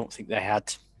act, but I don't think they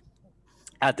had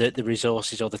the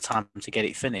resources or the time to get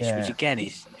it finished, which again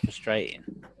is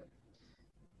frustrating.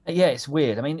 Yeah, it's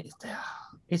weird. I mean,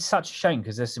 it's such a shame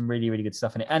because there's some really, really good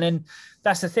stuff in it. And then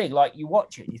that's the thing, like you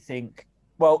watch it, you think,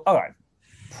 well, all right,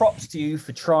 props to you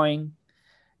for trying.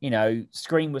 You know,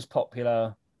 Scream was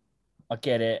popular. I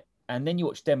get it. And then you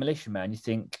watch Demolition Man, you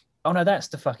think, oh no, that's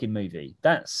the fucking movie.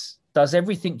 Does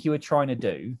everything you were trying to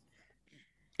do.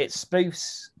 It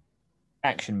spoofs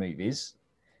action movies.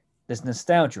 There's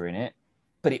nostalgia in it,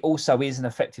 but it also is an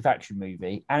effective action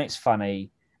movie, and it's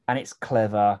funny, and it's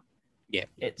clever. Yeah,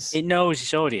 it knows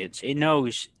its audience. It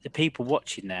knows the people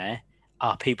watching there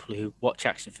are people who watch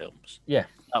action films. Yeah.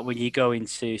 Like when you go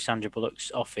into Sandra Bullock's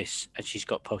office and she's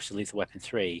got poster Lethal Weapon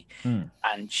 3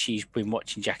 and she's been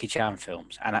watching Jackie Chan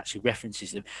films and actually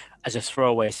references them as a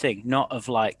throwaway thing, not of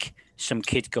like some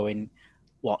kid going,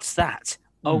 what's that?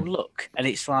 Oh, look. And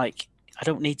it's like, I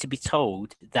don't need to be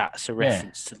told that's a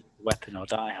reference to Weapon or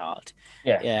Die Hard.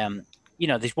 Yeah. You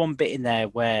know, there's one bit in there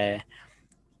where,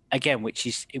 again, which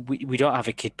is, we don't have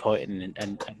a kid pointing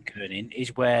and kerning,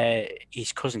 is where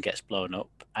his cousin gets blown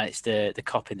up and it's the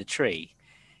cop in the tree.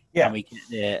 Yeah. And we get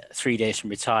the 3 days from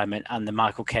retirement and the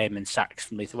Michael Kamen sacks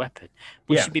from Lethal Weapon.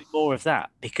 We should be more of that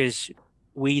because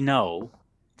we know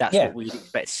that's what we'd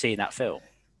expect to see in that film.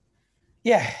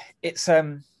 Yeah, it's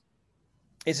a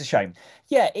shame.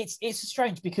 Yeah, it's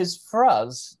strange because for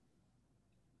us,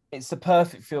 it's the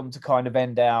perfect film to kind of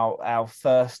end our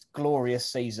first glorious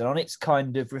season on. Its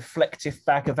kind of reflective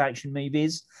bag of action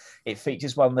movies. It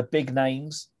features one of the big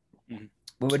names. We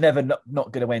were never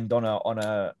not going to end on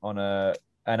a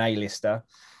an A-lister.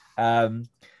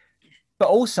 But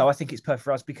also, I think it's perfect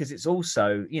for us because it's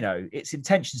also, its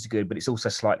intentions are good, but it's also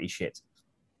slightly shit,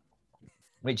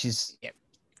 which is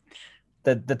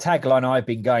the tagline I've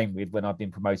been going with when I've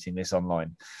been promoting this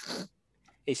online.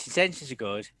 Its intentions are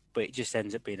good, but it just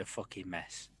ends up being a fucking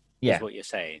mess. Yeah, is what you're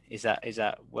saying. Is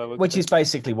that where we're? Which is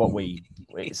basically what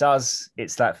it's us.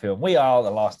 It's that film. We are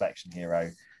the last action hero,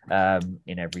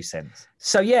 in every sense.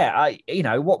 So yeah,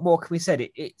 what more can we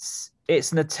say?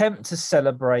 It's an attempt to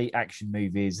celebrate action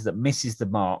movies that misses the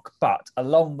mark, but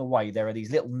along the way there are these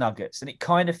little nuggets, and it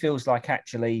kind of feels like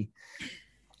actually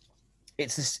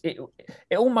it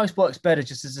almost works better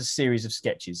just as a series of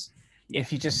sketches.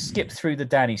 If you just skip through the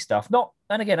Danny stuff,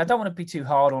 and again, I don't want to be too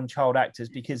hard on child actors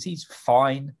because he's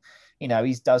fine.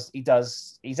 He's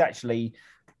actually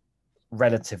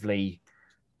relatively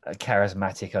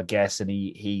charismatic, I guess, and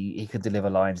he could deliver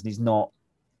lines, and he's not.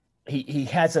 He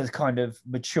has a kind of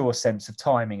mature sense of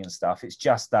timing and stuff. It's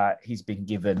just that he's been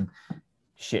given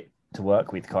shit to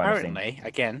work with, kind of thing. Apparently,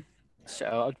 again,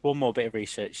 so one more bit of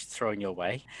research thrown your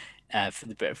way. For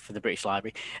the British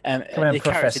Library, the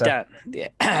character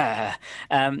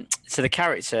Dan. So the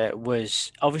character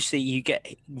was obviously you get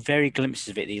very glimpses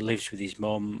of it. He lives with his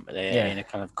mum in a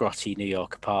kind of grotty New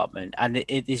York apartment, and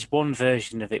it is one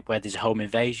version of it where there's a home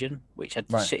invasion, which I'd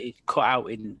cut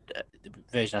out in the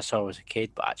version I saw as a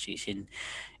kid, but actually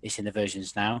it's in the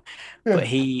versions now. Yeah. But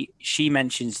she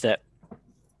mentions that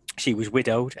she was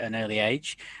widowed at an early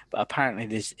age, but apparently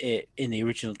in the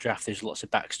original draft there's lots of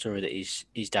backstory that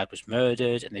his dad was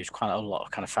murdered, and there's quite a lot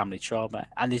of kind of family trauma.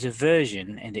 And there's a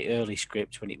version in the early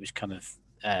script when it was kind of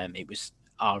it was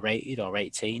R-rated or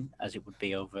 18 as it would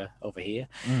be over here,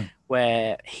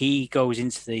 where he goes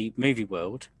into the movie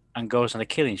world and goes on a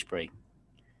killing spree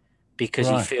because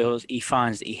he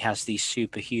finds that he has these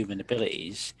superhuman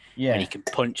abilities. Yeah, and he can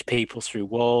punch people through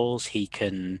walls. He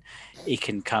can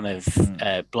kind of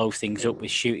blow things up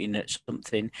with shooting at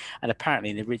something. And apparently,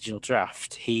 in the original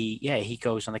draft, he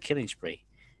goes on a killing spree.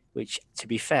 Which, to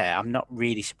be fair, I'm not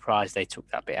really surprised they took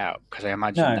that bit out because I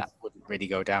imagine that wouldn't really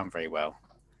go down very well.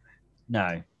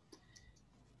 No,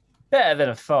 better than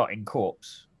a farting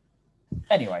corpse.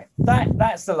 Anyway,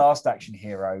 that's the last action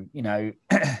hero.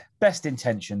 Best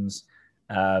intentions,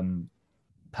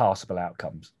 passable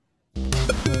outcomes.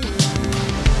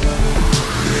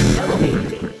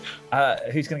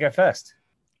 Who's going to go first?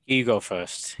 You go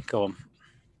first. Go on.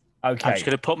 Okay. I'm just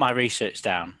going to put my research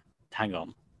down. Hang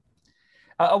on.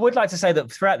 I would like to say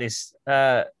that throughout this,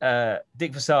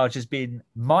 Dick Visage has been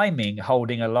miming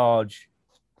holding a large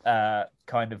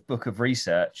kind of book of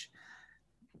research,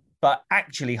 but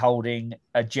actually holding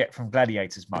a Jet from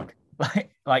Gladiators mug.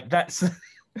 Like that's the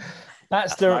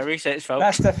my research, folks.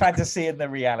 That's the fantasy and the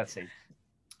reality.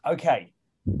 Okay.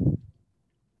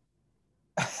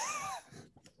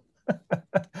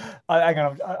 Hang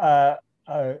on.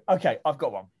 Okay, I've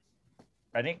got one.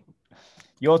 Ready?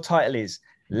 Your title is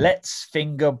Let's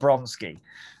Finger Bronski.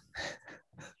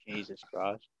 Jesus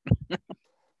Christ.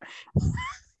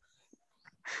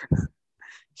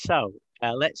 So,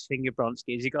 Let's Finger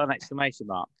Bronski. Has he got an exclamation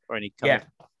mark or any? Yeah.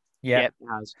 Yep, it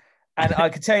has. And I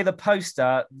can tell you the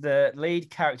poster, the lead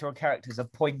character or characters are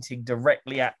pointing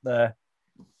directly at and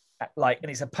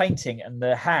it's a painting, and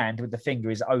the hand with the finger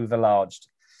is overlarged.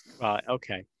 Right.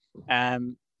 Okay.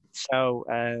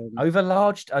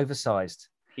 Overlarged, oversized.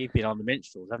 You've been on the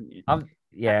minstrels, haven't you?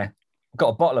 Yeah. I've got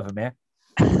a bottle of them here.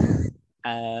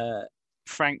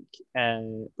 Frank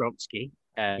Bronski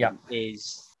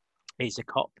is a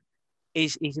cop.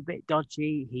 He's a bit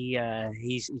dodgy.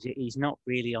 He's not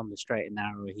really on the straight and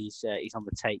narrow. He's on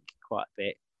the take quite a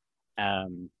bit.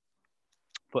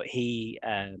 But he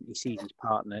sees his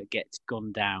partner get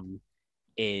gunned down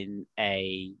in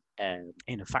a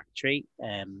factory.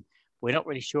 We're not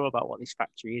really sure about what this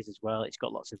factory is as well. It's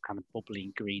got lots of kind of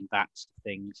bubbling green vats and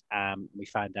things. We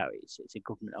find out it's a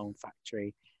government-owned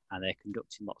factory, and they're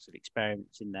conducting lots of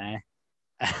experiments in there.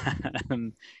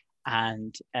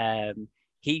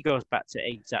 He goes back to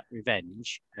exact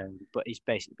revenge, but he's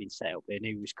basically been set up. They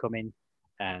knew he was coming,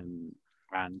 and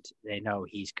they know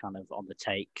he's kind of on the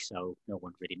take, so no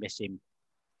one really miss him.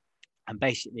 And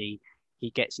basically, he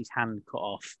gets his hand cut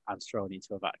off and thrown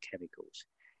into a vat of chemicals.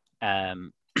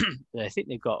 I think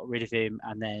they've got rid of him,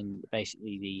 and then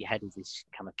basically the head of this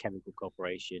kind of chemical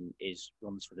corporation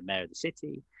runs for the mayor of the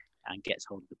city and gets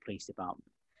hold of the police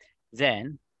department.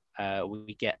 Then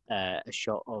we get a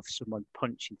shot of someone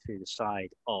punching through the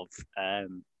side of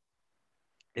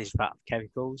this vat of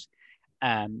chemicals,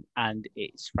 and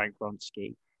it's Frank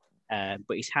Bronski,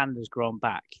 but his hand has grown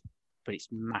back, but it's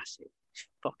massive. It's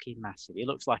fucking massive. It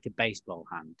looks like a baseball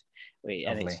hand, and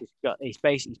Lovely. it's just got it's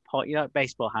basically point. You know,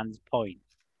 baseball hands point.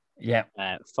 Yeah.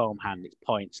 Foam hand. It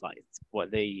points like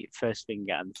what the first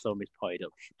finger and the thumb is pointed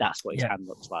up. That's what his hand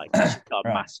looks like. He's got a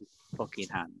Right. massive fucking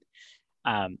hand,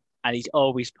 and he's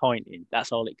always pointing.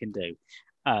 That's all it can do.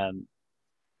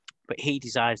 But he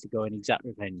desires to go in exact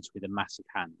revenge with a massive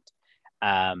hand.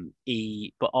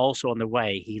 But also on the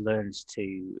way, he learns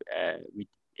to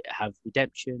have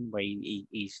redemption, where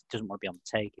he doesn't want to be on the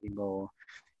take anymore.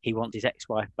 He wants his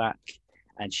ex-wife back,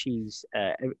 and she's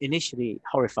initially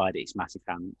horrified at his massive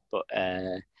hand, but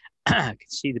can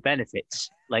see the benefits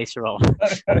later on.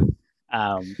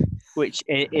 Which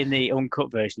in the uncut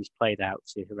version is played out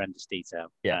to horrendous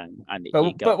detail. Yeah, and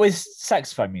but with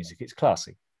saxophone music, it's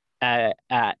classy.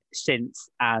 Synth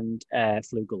and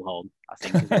flugelhorn, I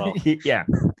think, as well. Yeah.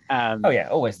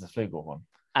 Always the flugelhorn.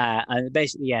 And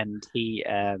basically, at the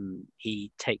end,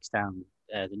 he takes down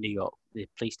the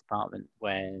police department,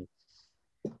 where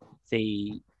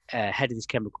the head of this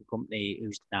chemical company,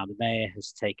 who's now the mayor,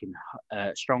 has taken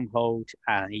a stronghold,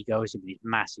 and he goes in with his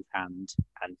massive hand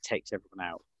and takes everyone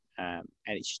out. And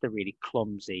it's just a really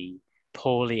clumsy,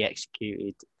 poorly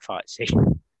executed fight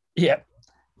scene. Yeah.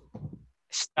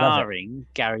 Starring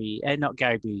not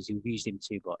Gary Busey, we've used him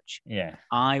too much. Yeah.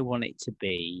 I want it to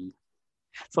be,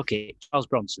 Charles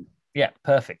Bronson. Yeah,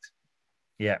 perfect.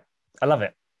 Yeah, I love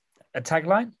it. A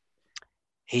tagline?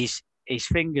 His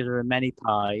fingers are in many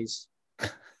pies,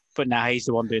 but now he's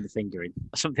the one doing the fingering.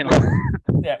 Something like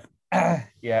that. Yeah.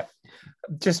 Yeah.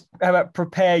 Just how about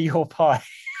prepare your pie?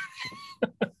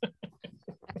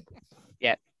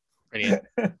 Yeah, brilliant.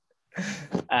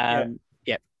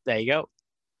 Yeah, there you go.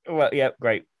 Well, yeah,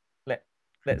 great.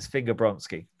 Let's finger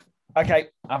Bronsky. Okay,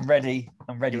 I'm ready.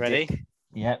 You ready? Dick.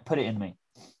 Yeah, put it in me.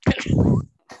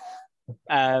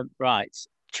 Right.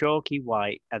 Chalky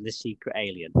White and the Secret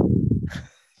Alien.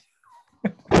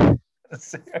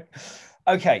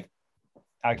 Okay.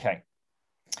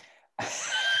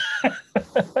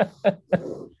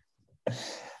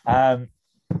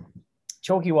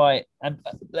 Chalky White, and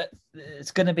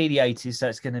it's going to be the 80s, so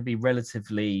it's going to be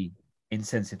relatively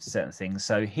insensitive to certain things.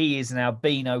 So he is an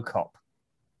albino cop,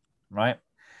 right?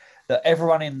 That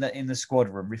everyone in the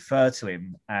squadron refer to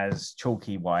him as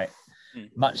Chalky White,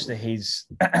 much to his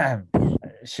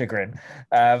chagrin,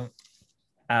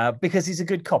 because he's a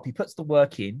good cop. He puts the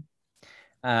work in,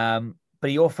 but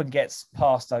he often gets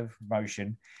passed over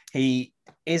promotion. He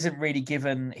isn't really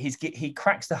given. He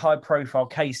cracks the high profile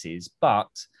cases, but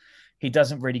he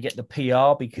doesn't really get the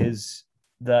PR because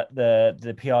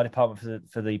the PR department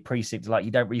for the precinct, like,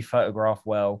 you don't really photograph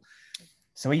well.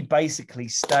 So he basically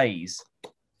stays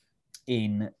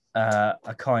in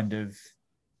a kind of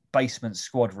basement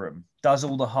squad room, does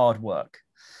all the hard work.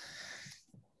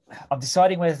 I'm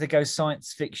deciding whether to go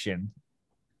science fiction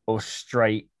or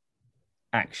straight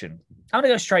action. I'm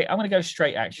going to go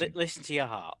straight action. Listen to your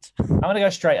heart. I'm going to go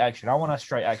straight action. I want a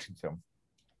straight action film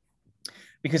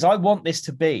because I want this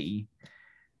to be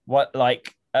what,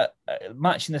 like,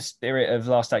 much in the spirit of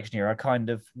Last Action Hero, a kind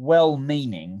of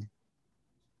well-meaning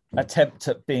attempt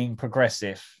at being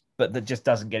progressive, but that just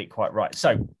doesn't get it quite right.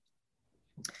 So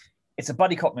it's a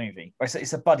buddy cop movie.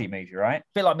 It's a buddy movie, right? A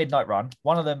bit like Midnight Run.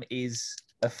 One of them is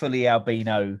a fully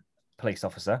albino police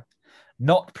officer,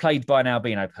 not played by an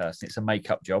albino person. It's a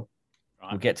makeup job.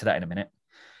 Right. We'll get to that in a minute.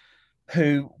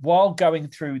 Who, while going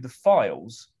through the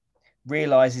files,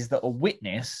 realizes that a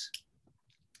witness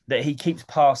that he keeps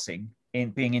passing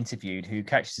in being interviewed, who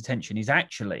catches attention, is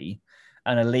actually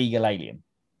an illegal alien.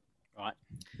 Right.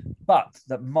 But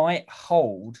that might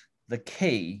hold the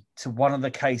key to one of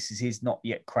the cases he's not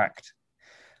yet cracked.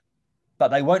 But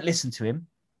they won't listen to him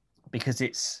because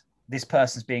this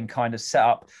person's being kind of set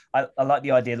up. I like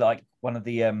the idea, like, one of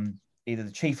the either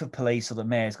the chief of police or the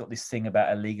mayor's got this thing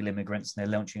about illegal immigrants, and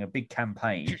they're launching a big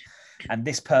campaign, and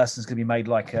this person's going to be made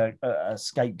like a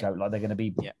scapegoat, like they're going to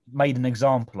be made an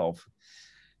example of.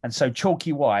 And so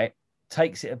Chalky White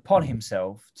takes it upon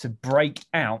himself to break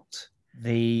out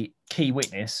the key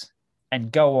witness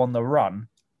and go on the run.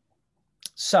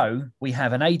 So we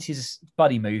have an 80s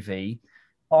buddy movie.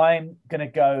 I'm going to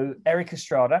go Eric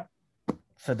Estrada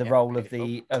for the role of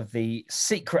the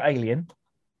secret alien.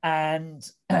 And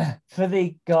for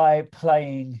the guy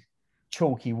playing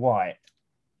Chalky White,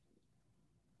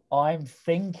 I'm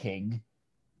thinking,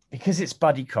 because it's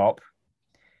buddy cop,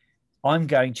 I'm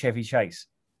going Chevy Chase.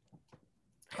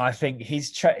 I think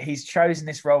he's chosen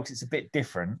this role because it's a bit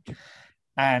different,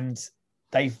 and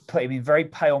they've put him in very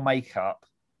pale makeup,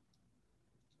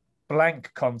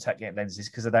 blank contact lenses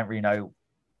because I don't really know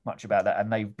much about that,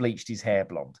 and they've bleached his hair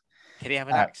blonde. Did he have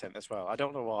an accent as well? I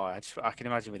don't know why. I can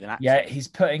imagine with an accent. Yeah, he's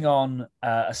putting on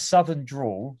a southern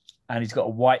drawl, and he's got a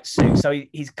white suit. So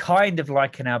he's kind of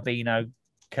like an albino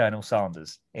Colonel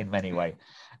Sanders in many ways.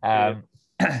 And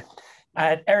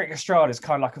Eric Estrada is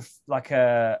kind of like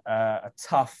a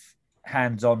tough,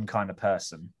 hands-on kind of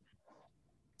person.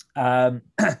 And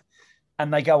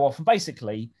they go off, and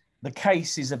basically the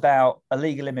case is about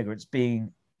illegal immigrants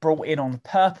being brought in on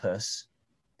purpose,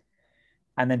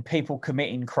 and then people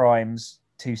committing crimes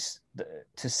to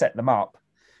set them up,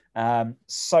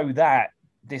 so that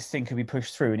this thing can be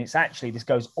pushed through. And it's actually, this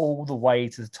goes all the way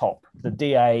to the top, the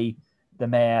DA, the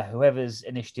mayor, whoever's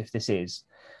initiative this is.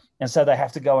 And so they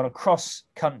have to go on a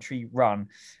cross-country run.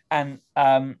 And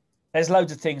there's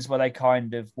loads of things where they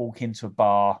kind of walk into a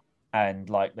bar, and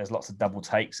like there's lots of double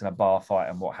takes and a bar fight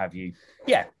and what have you.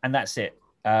 Yeah, and that's it.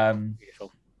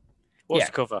 Beautiful. What's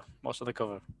the cover? What's on the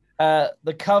cover?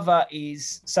 The cover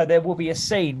is, so there will be a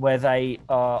scene where they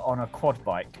are on a quad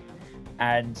bike.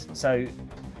 And so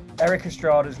Eric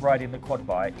Estrada's riding the quad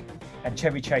bike, and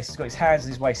Chevy Chase has got his hands in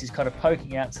his waist. He's kind of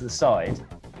poking out to the side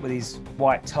with his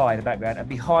white tie in the background. And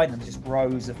behind them, just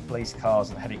rows of police cars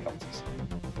and helicopters.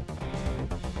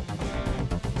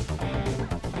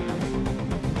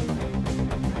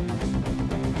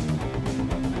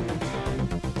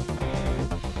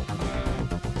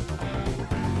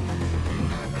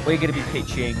 We're going to be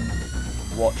pitching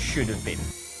what should have been.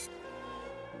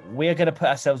 We're going to put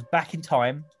ourselves back in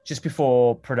time just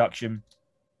before production,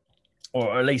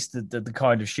 or at least the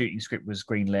kind of shooting script was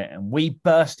greenlit, and we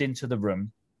burst into the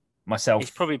room. Myself,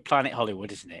 it's probably Planet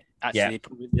Hollywood, isn't it? Actually,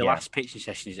 probably the last pitching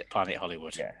session is at Planet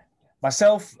Hollywood. Yeah.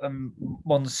 Myself and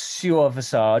Monsieur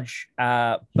Visage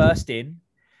burst in.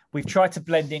 We've tried to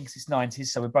blend in because it's 90s,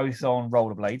 so we're both on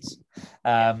rollerblades.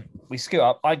 We scoot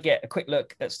up. I get a quick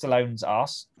look at Stallone's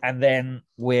ass, and then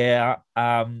we're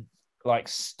like,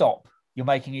 stop. You're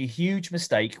making a huge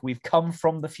mistake. We've come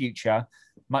from the future,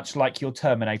 much like your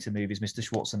Terminator movies, Mr.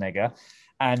 Schwarzenegger,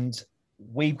 and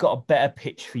we've got a better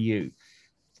pitch for you.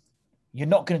 You're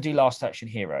not going to do Last Action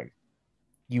Hero.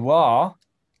 You are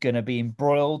going to be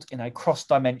embroiled in a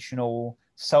cross-dimensional,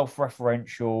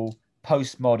 self-referential,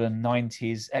 postmodern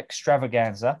 90s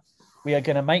extravaganza. We are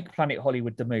going to make Planet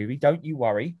Hollywood the movie. Don't you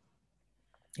worry.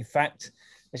 In fact,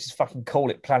 let's just fucking call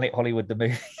it Planet Hollywood the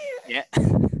movie. Yeah.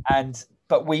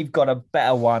 But we've got a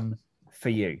better one for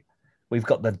you. We've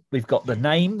got the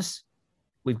names,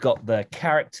 we've got the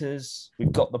characters,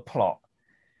 we've got the plot.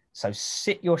 So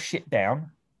sit your shit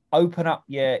down, open up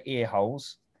your ear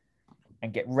holes,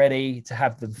 and get ready to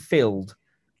have them filled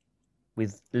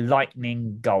with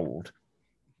lightning gold.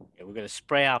 Yeah, we're going to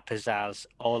spray our pizzazz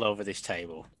all over this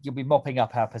table. You'll be mopping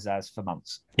up our pizzazz for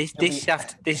months. This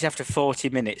is after 40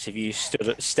 minutes of you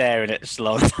staring at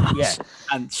Stallone. Yeah.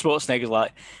 And Schwarzenegger's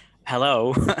like,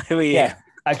 hello, who are you? Yeah.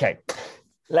 Okay.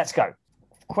 Let's go.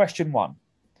 Question 1.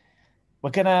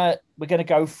 We're gonna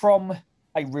go from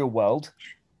a real world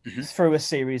through a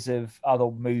series of other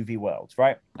movie worlds,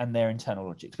 right? And their internal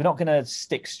logics. We're not going to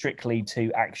stick strictly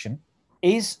to action.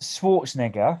 Is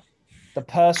Schwarzenegger the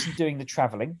person doing the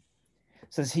traveling?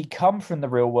 So does he come from the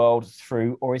real world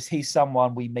through, or is he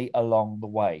someone we meet along the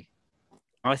way?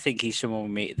 I think he's someone we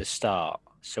meet at the start.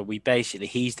 So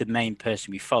he's the main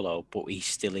person we follow, but he's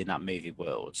still in that movie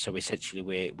world. So essentially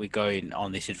we're going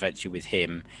on this adventure with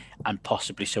him and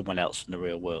possibly someone else from the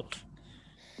real world.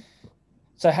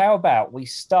 So how about we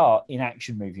start in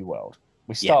action movie world?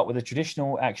 We start with a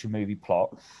traditional action movie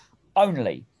plot.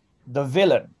 Only the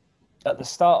villain at the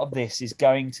start of this is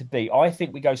going to be, I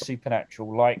think we go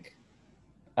supernatural, like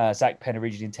Zach Penn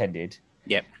originally intended.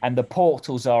 Yep. And the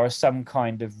portals are some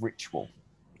kind of ritual.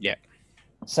 Yep.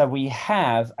 So we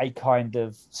have a kind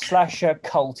of slasher,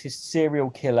 cultist,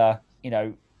 serial killer,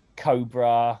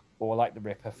 Cobra, or like the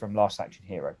Ripper from Last Action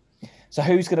Hero. So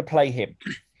who's going to play him?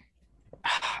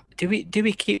 Do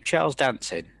we keep Charles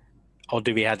Dance, or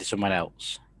do we add someone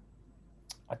else?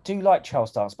 I do like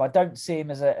Charles Dance, but I don't see him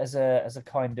as a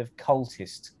kind of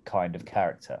cultist kind of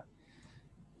character.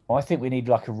 Well, I think we need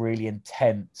like a really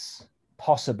intense,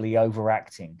 possibly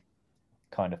overacting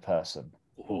kind of person.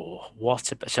 Oh,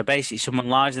 so basically someone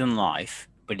larger than life,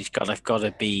 but he's got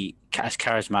to be as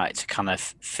charismatic to kind of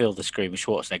fill the screen with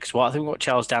Schwarzenegger. Because I think what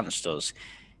Charles Dance does,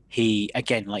 he,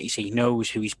 again, like you say, he knows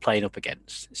who he's playing up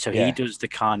against. So he does the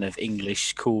kind of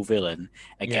English cool villain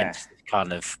against the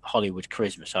kind of Hollywood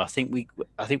charisma. So I think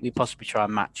we possibly try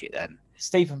and match it then.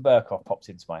 Stephen Burkoff popped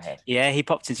into my head. Yeah, he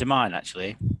popped into mine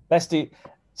actually. Let's do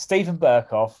Stephen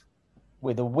Burkoff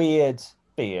with a weird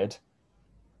beard,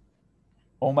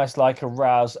 almost like a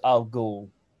Ra's al Ghul.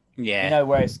 Yeah.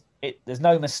 Where there's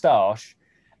no moustache,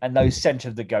 and no center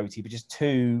of the goatee, but just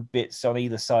 2 bits on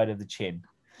either side of the chin.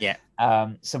 Yeah.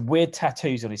 Some weird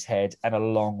tattoos on his head and a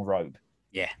long robe.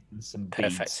 Yeah. And some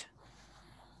Perfect. beads.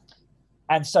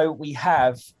 And so we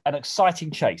have an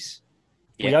exciting chase.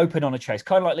 We Yeah. open on a chase,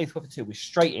 kind of like Lethal Weapon 2. We're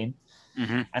straight in.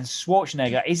 Mm-hmm. And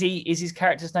Schwarzenegger, is his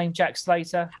character's name Jack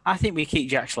Slater? I think we keep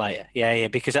Jack Slater. Yeah,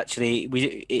 because actually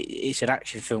it's an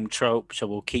action film trope, so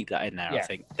we'll keep that in there. Yeah. I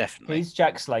think definitely. He's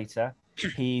Jack Slater.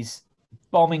 He's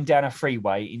bombing down a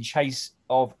freeway in chase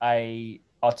of a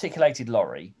articulated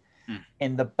lorry,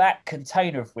 in the back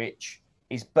container of which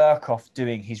is Burkoff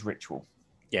doing his ritual.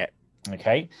 Yeah.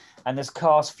 Okay. And there's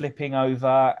cars flipping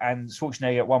over, and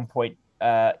Schwarzenegger at one point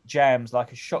jams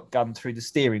like a shotgun through the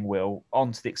steering wheel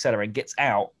onto the accelerator and gets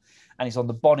out, and he's on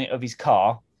the bonnet of his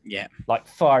car. Yeah. Like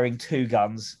firing 2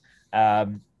 guns at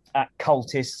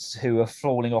cultists who are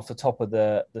falling off the top of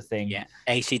the thing. Yeah.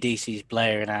 AC/DC's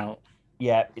blaring out.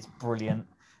 Yeah, it's brilliant.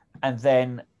 And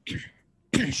then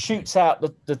he shoots out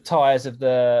the tires of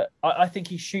I think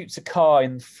he shoots a car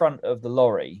in front of the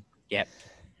lorry. Yep.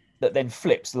 That then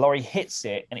flips. The lorry hits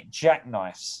it and it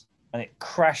jackknifes and it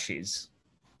crashes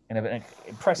in an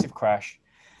impressive crash.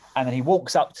 And then he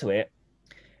walks up to it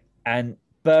and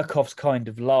Burkoff's kind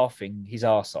of laughing his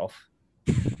ass off.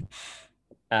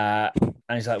 And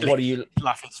he's like, what are you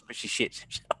laughing squishy shit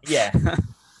himself? Yeah.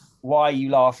 Why are you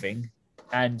laughing?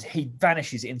 And he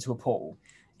vanishes into a portal.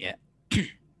 Yeah.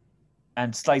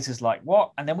 And Slater's like,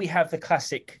 what? And then we have the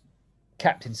classic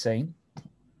captain scene.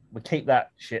 We keep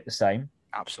that shit the same.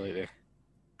 Absolutely. And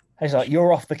he's like,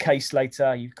 you're off the case,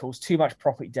 Slater. You've caused too much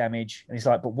property damage. And he's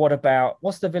like, but what about,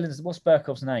 what's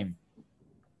Burkoff's name?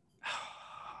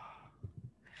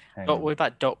 What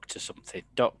about Doctor something?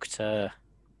 Doctor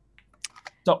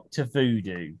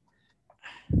Voodoo.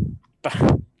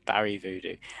 Barry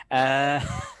Voodoo.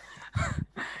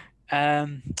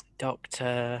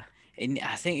 Doctor.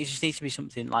 I think it just needs to be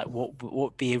something like what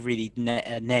would be a really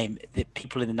name that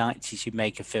people in the 90s who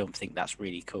make a film think that's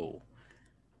really cool.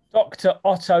 Dr.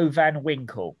 Otto Van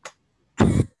Winkle.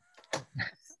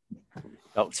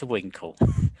 Dr. Winkle.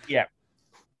 Yeah.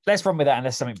 Let's run with that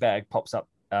unless something better pops up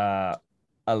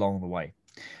along the way.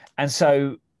 And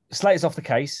so Slater's off the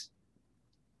case.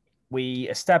 We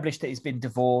established that he's been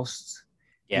divorced.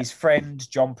 Yep. His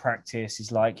friend, John Practice, is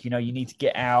like, you need to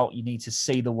get out. You need to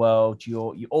see the world.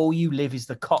 All you live is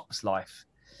the cop's life.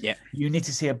 Yeah. You need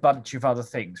to see a bunch of other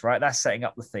things, right? That's setting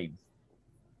up the theme.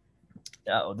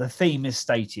 The theme is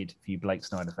stated for you Blake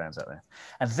Snyder fans out there.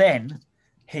 And then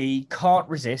he can't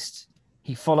resist.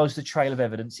 He follows the trail of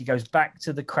evidence. He goes back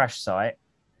to the crash site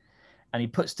and he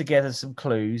puts together some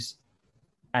clues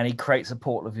and he creates a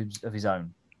portal of his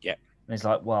own. Yeah. And he's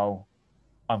like, well,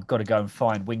 I've got to go and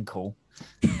find Winkle.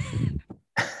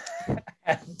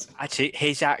 Actually,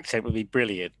 his accent would be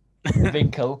brilliant.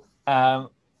 Winkle.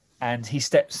 And he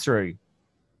steps through.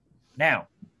 Now,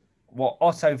 what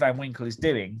Otto Van Winkle is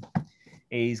doing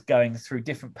is going through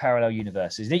different parallel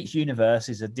universes. Each universe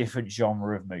is a different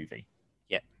genre of movie.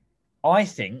 Yeah. I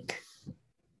think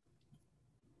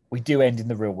we do end in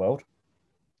the real world.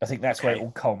 I think that's where it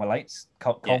all culminates.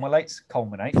 Culminates.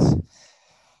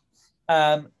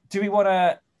 Do we want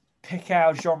to pick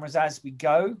our genres as we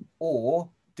go, or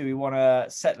do we want to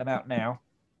set them out now?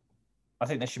 I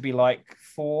think there should be like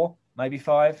 4, maybe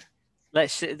 5.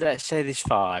 Let's say there's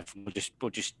 5.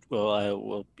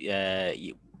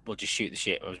 We'll just shoot the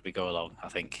shit as we go along, I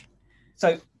think.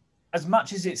 So, as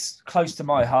much as it's close to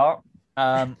my heart,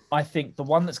 I think the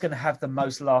one that's going to have the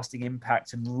most lasting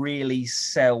impact and really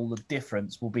sell the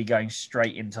difference will be going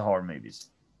straight into horror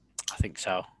movies. I think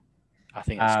so. I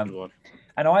think that's a good one.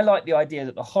 And I like the idea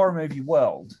that the horror movie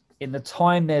world, in the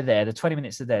time they're there, the 20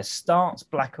 minutes they're there, starts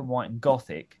black and white and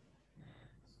gothic,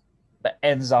 but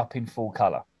ends up in full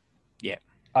color. Yeah.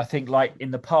 I think like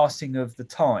in the passing of the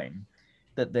time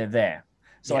that they're there.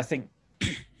 So I think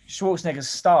Schwarzenegger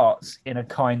starts in a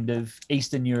kind of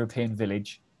Eastern European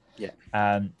village. Yeah.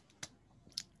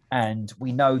 And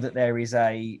we know that there is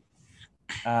an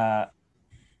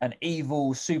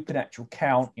evil supernatural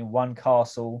count in one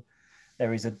castle.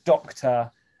 There is a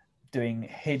doctor doing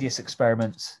hideous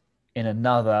experiments in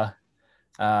another.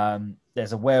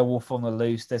 There's a werewolf on the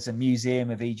loose. There's a museum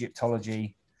of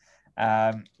Egyptology.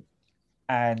 And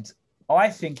I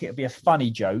think it would be a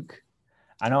funny joke.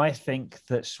 And I think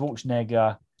that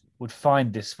Schwarzenegger would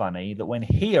find this funny, that when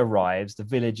he arrives, the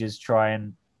villagers try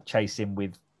and chase him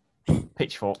with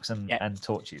pitchforks and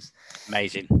torches.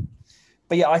 Amazing.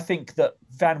 But yeah, I think that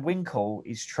Van Winkle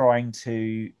is trying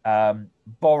to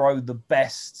borrow the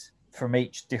best from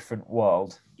each different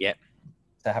world. Yep.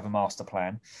 To have a master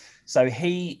plan. So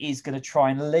he is going to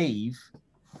try and leave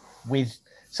with...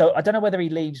 So I don't know whether he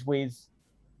leaves with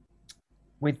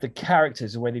with the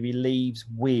characters, or whether he leaves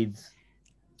with.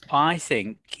 I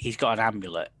think he's got an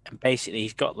amulet, and basically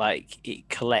he's got like it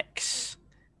collects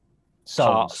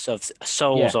parts of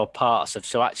souls or parts of.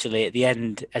 So actually, at the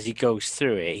end, as he goes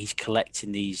through it, he's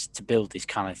collecting these to build this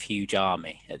kind of huge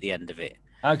army at the end of it.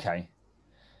 Okay.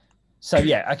 So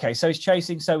yeah, okay. So he's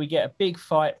chasing. So we get a big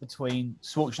fight between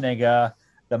Schwarzenegger,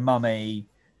 the Mummy,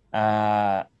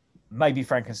 maybe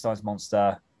Frankenstein's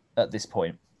monster at this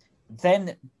point.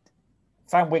 Then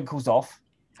Van Winkle's off.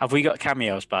 Have we got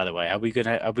cameos, by the way? Are we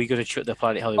gonna chuck the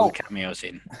Planet Hollywood cameos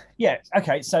in? Yeah.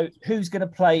 Okay. So who's gonna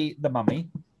play the Mummy?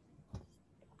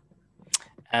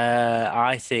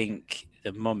 I think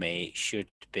the Mummy should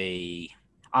be.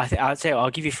 I'd say I'll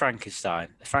give you Frankenstein.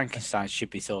 Frankenstein should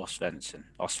be Thor Svensson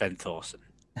or Sven Thorsen.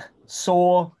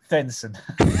 Saw Svensson.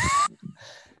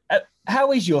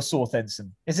 How is your Saw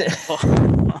Svensson? Is it?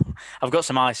 I've got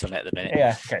some ice on it at the minute.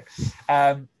 Yeah.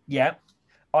 Okay. Yeah.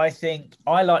 I think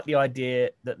I like the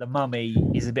idea that the Mummy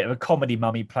is a bit of a comedy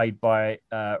mummy played by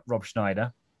Rob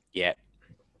Schneider. Yeah.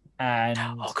 And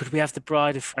could we have the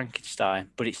Bride of Frankenstein,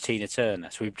 but it's Tina Turner?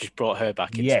 So we've just brought her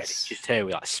back into it. It's just her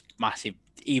with like massive,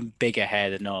 even bigger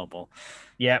hair than normal.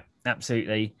 Yeah,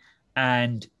 absolutely.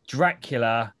 And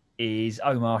Dracula is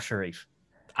Omar Sharif.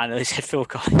 I know they said Phil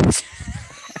Collins.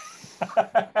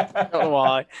 I don't know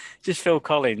why. Just Phil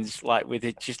Collins, like with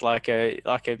it, just like a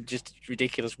just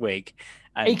ridiculous wig.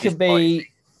 And he could be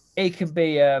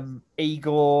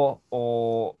Igor,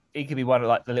 or he could be one of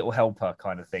like the little helper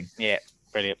kind of thing. Yeah,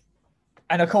 brilliant.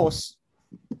 And of course,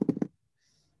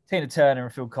 Tina Turner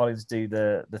and Phil Collins do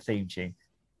the theme tune.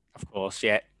 Of course,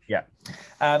 yeah. Yeah.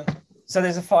 So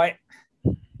there's a fight.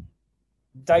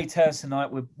 Day turns tonight.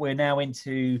 We're now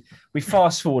into. We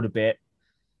fast forward a bit.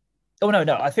 Oh no!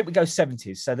 I think we go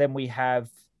 70s. So then we have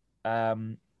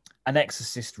an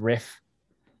Exorcist riff,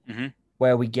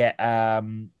 where we get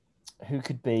who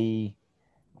could be.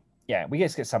 Yeah, we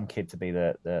get some kid to be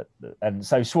the and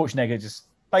so Schwarzenegger just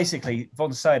basically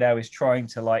von Sydow is trying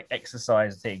to like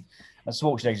exercise the thing, and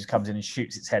Schwarzenegger just comes in and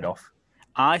shoots its head off.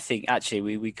 I think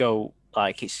actually we go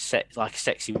like it's like a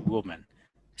sexy woman.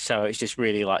 So it's just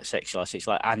really like sexualized. It's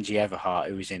like Angie Everhart,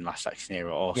 who was in Last Action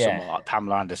Hero, or someone like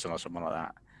Pamela Anderson or someone like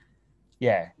that.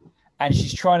 Yeah. And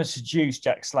she's trying to seduce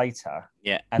Jack Slater.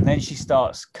 Yeah. And then she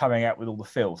starts coming out with all the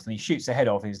filth, and he shoots her head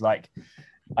off. He's like,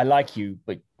 I like you,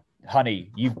 but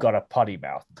honey, you've got a potty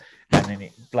mouth. And then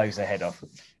it blows her head off.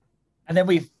 And then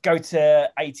we go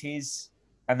to 80s,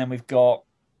 and then we've got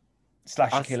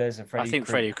Slasher Killers and Freddy Krueger.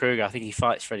 Freddy Krueger. I think he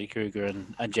fights Freddy Krueger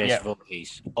and Jason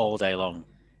Voorhees all day long.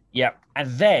 Yeah. And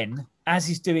then, as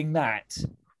he's doing that,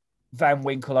 Van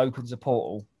Winkle opens a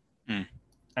portal.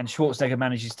 And Schwarzenegger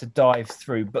manages to dive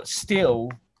through, but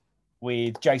still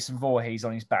with Jason Voorhees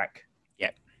on his back.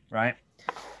 Yeah. Right?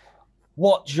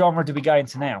 What genre do we go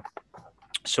into now?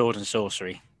 Sword and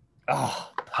sorcery.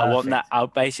 Oh, perfect. I want that. I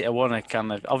want to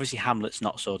kind of, obviously Hamlet's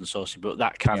not sword and sorcery, but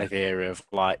that kind of era of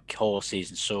like horses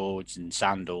and swords and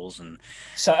sandals. And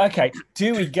so, okay,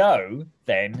 do we go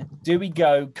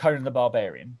Conan the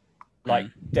Barbarian, like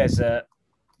desert,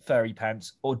 furry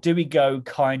pants, or do we go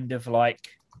kind of like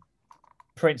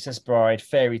Princess Bride,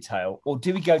 fairy tale, or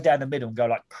do we go down the middle and go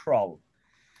like Krull?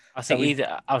 I think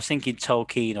I was thinking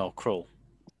Tolkien or Krull.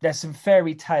 There's some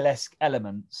fairy tale-esque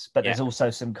elements, but there's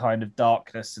also some kind of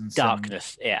darkness and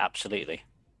yeah, absolutely.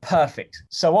 Perfect.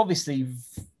 So obviously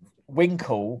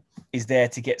Winkle is there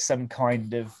to get some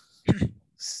kind of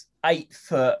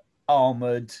 8-foot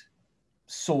armored,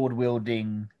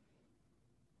 sword-wielding,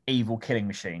 evil killing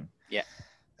machine. Yeah.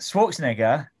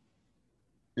 Schwarzenegger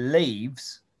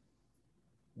leaves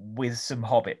with some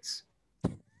hobbits.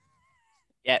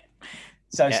 Yeah.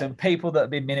 So some people that have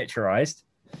been miniaturized.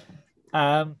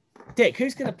 Dick,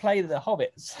 who's going to play the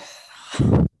hobbits?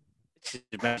 This is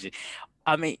amazing.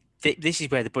 I mean, this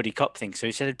is where the buddy cop thing. So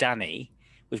instead of Danny,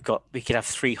 we could have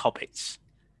 3 hobbits.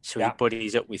 So he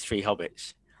buddies up with 3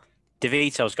 hobbits.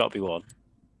 DeVito's got to be one.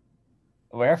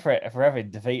 If we're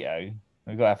having DeVito,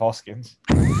 we've got to have Hoskins.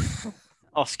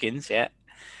 Hoskins, yeah.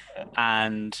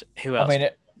 And who else? I mean,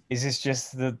 is this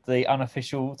just the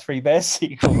unofficial Three Bears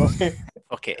sequel?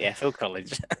 Fuck it, yeah, Phil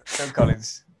Collins. Phil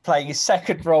Collins playing his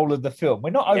second role of the film. We're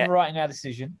not overwriting our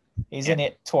decision. He's in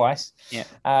it twice. Yeah.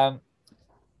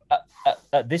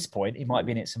 At this point, he might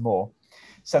be in it some more.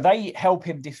 So they help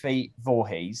him defeat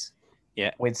Voorhees.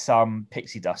 Yeah. With some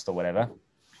pixie dust or whatever.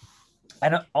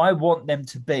 And I want them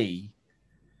to be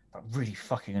really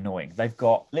fucking annoying. They've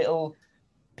got little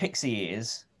pixie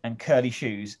ears and curly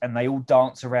shoes, and they all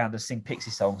dance around and sing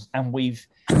pixie songs. And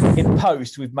in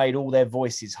post, we've made all their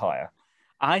voices higher.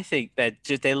 I think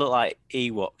they look like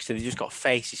Ewoks, so they just got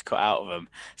faces cut out of them.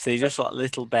 So they're just like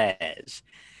little bears.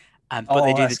 But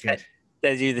they do that's good.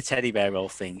 they do the teddy bear roll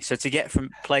thing. So to get from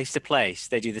place to place,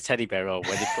 they do the teddy bear roll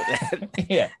where they put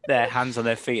Yeah, their hands on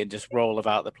their feet and just roll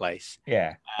about the place.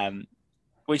 yeah,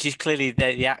 Which is clearly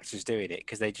the actors doing it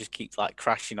because they just keep like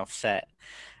crashing off set.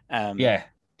 yeah.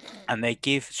 And they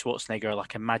give Schwarzenegger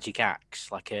like a magic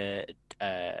axe, like a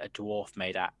dwarf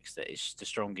made axe that is the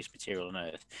strongest material on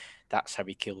Earth. That's how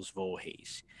he kills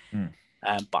Voorhees. Mm.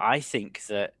 But I think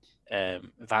that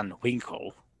Van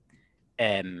Winkle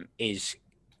is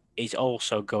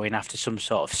also going after some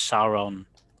sort of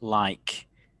Sauron-like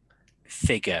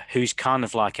figure who's kind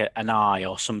of like an eye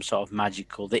or some sort of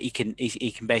magical that he can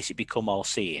basically become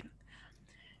all-seeing.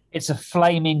 It's a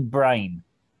flaming brain,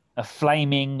 a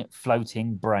flaming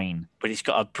floating brain. But it's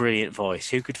got a brilliant voice.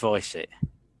 Who could voice it?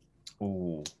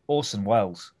 Ooh, Orson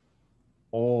Welles,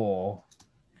 or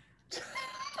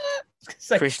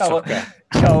Chris Tucker.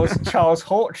 Charles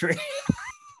Hawtrey.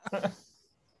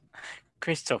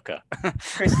 Chris Tucker.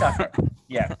 Chris Tucker.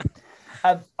 Yeah.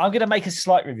 I'm going to make a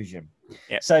slight revision.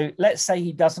 Yep. So let's say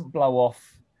he doesn't blow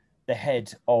off the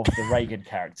head of the Reagan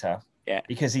character. Yeah.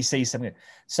 Because he sees something.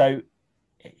 So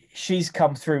she's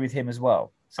come through with him as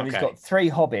well. So he's Okay. got 3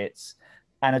 hobbits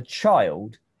and a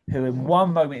child who in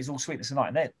one moment is all sweetness and light,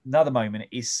 and then another moment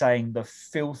is saying the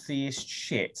filthiest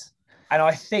shit. And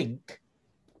I think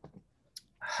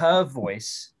her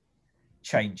voice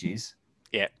changes.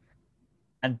 Yeah.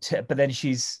 But then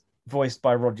she's voiced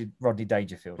by Rodney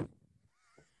Dangerfield.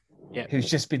 Yeah. Who's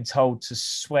just been told to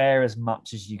swear as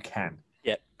much as you can.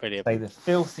 Yeah, brilliant. Say the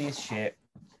filthiest shit.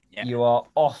 Yeah. You are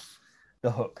off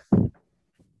the hook.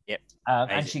 Yep.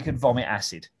 And she can vomit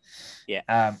acid.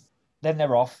 Yeah. Then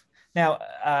they're off.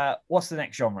 Now, what's the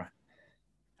next genre?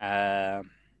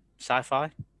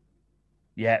 Sci-fi?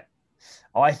 Yeah.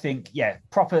 I think,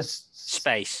 proper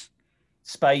Space.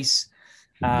 Space.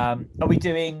 Are we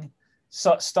doing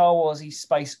Star Wars-y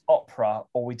space opera,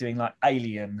 or are we doing like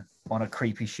Alien on a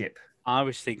creepy ship? I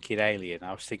was thinking Alien.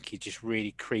 I was thinking just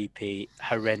really creepy,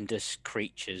 horrendous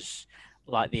creatures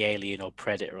like the Alien or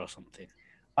Predator or something.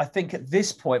 I think at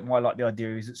this point, what I like the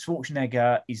idea is that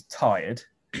Schwarzenegger is tired.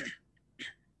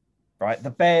 Right?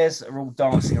 The bears are all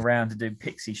dancing around and doing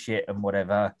pixie shit and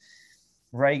whatever.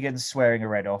 Reagan's swearing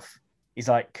her head off. He's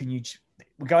like, we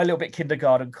go a little bit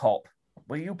kindergarten cop.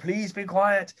 Will you please be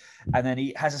quiet? And then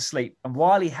he has a sleep. And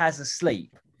while he has a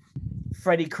sleep,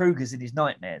 Freddy Krueger's in his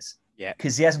nightmares. Yeah.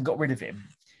 Because he hasn't got rid of him.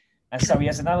 And so he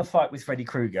has another fight with Freddy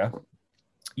Krueger.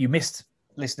 You missed,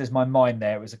 listeners, my mind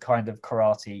there. It was a kind of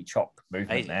karate chop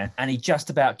movement there. And he just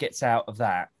about gets out of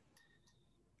that.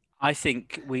 I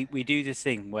think we do the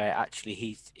thing where actually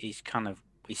he's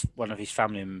one of his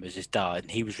family members has died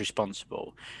and he was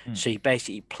responsible. So he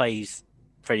basically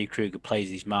Freddy Krueger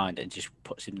plays his mind and just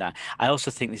puts him down. I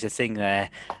also think there's a thing there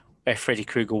where Freddy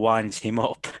Krueger winds him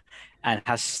up and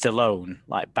has Stallone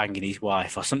like banging his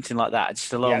wife or something like that. And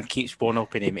Stallone keeps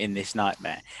one-upping him in this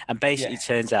nightmare. And basically it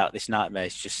turns out this nightmare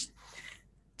is just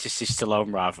this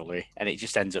Stallone rivalry. And it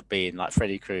just ends up being like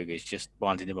Freddy Krueger is just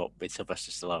winding him up with Sylvester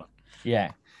Stallone.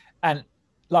 Yeah. And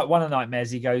like one of the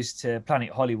nightmares, he goes to Planet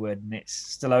Hollywood and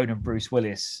it's Stallone and Bruce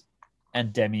Willis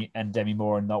and Demi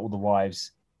Moore and all the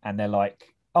wives. And they're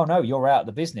like, oh no, you're out of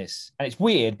the business. And it's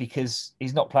weird because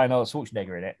he's not playing Arnold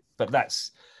Schwarzenegger in it, but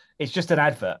it's just an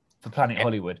advert for Planet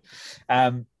Hollywood.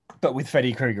 But with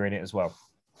Freddy Krueger in it as well.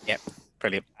 Yep.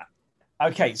 Brilliant.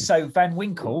 Okay. So Van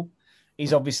Winkle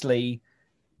is obviously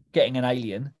getting an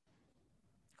alien.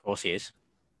 Of course he is.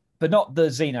 But not the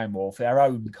xenomorph, our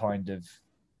own kind of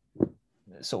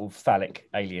sort of phallic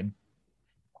alien.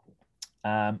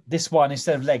 This one,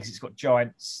 instead of legs, it's got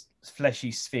giant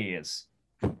fleshy spheres.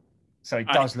 So it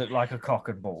does look like a cock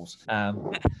and balls.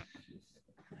 And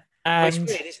it's weird,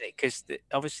 isn't it? Because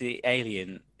obviously the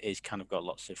alien is kind of got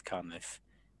lots of kind of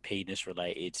penis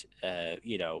related,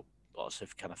 lots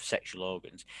of kind of sexual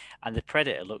organs. And the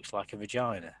predator looks like a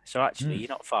vagina. So actually, you're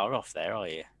not far off there, are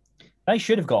you? They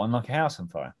should have gotten like a house on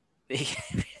fire.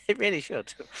 It really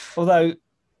should. Although,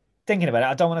 thinking about it,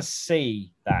 I don't want to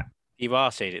see that. You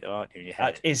are seeing it, though, aren't you, in your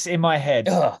head? It's in my head.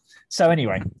 Ugh. So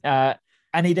anyway,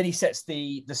 and then he sets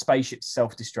the spaceship to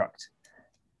self-destruct.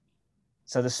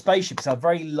 So the spaceship is a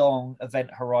very long Event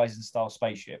Horizon style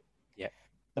spaceship. Yeah.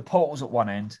 The portal's at one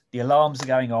end. The alarms are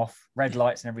going off, red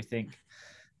lights and everything.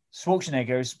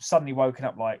 Schwarzenegger is suddenly woken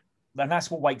up and that's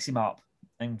what wakes him up.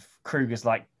 And Kruger's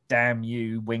like, damn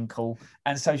you, Winkle.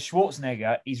 And so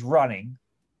Schwarzenegger is running,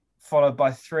 followed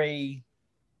by 3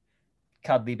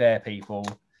 cuddly bear people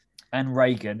and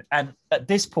Reagan. And at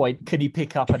this point, can you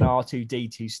pick up an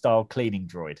R2-D2 style cleaning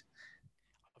droid?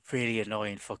 Really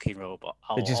annoying fucking robot.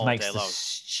 That just makes the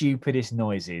stupidest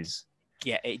noises.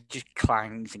 Yeah, it just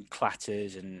clangs and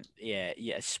clatters and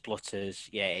splutters.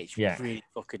 Yeah, it's really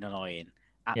fucking annoying.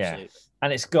 Absolutely. Yeah.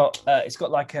 And it's got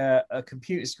like a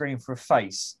computer screen for a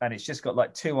face, and it's just got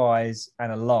like two eyes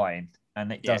and a line,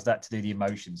 and it does that to do the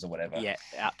emotions or whatever. Yeah,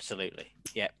 absolutely.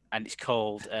 Yeah, and it's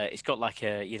called. It's got like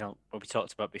a what we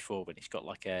talked about before, but it's got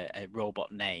like a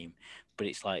robot name, but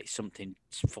it's like something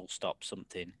full stop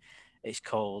something. It's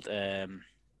called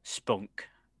Spunk.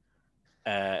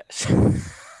 That's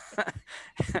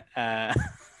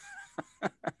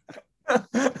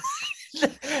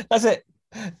it.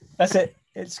 That's it.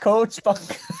 It's called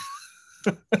Spunk.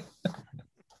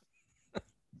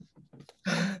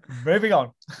 Moving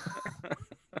on.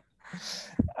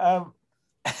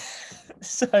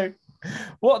 So,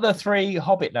 what are the three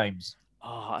Hobbit names?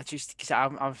 Oh, because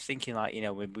I'm thinking like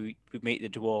when we meet the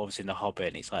dwarves in the Hobbit,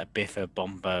 and it's like Biffa,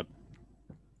 Bomber,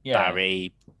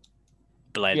 Barry,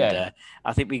 Blender. Yeah.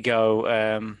 I think we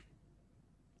go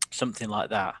something like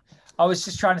that. I was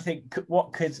just trying to think,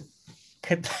 what could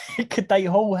they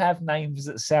all have names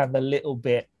that sound a little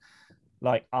bit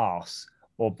like arse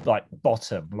or like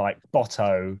bottom, like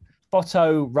Botto,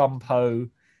 Rumpo,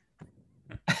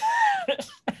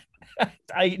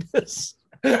 Anus.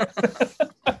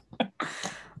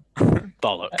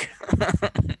 Bollock.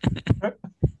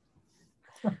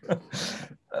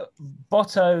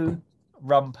 Botto,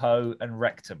 Rumpo, and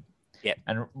Rectum. Yeah.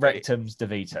 And Rectum's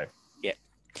DeVito. Yeah.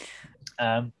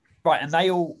 Right, and they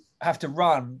all have to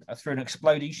run through an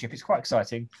exploding ship. It's quite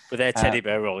exciting. With their teddy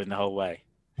bear rolling the whole way.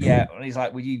 Yeah, and he's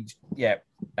like, "Will you?" Yeah,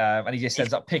 and he just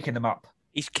ends up picking them up.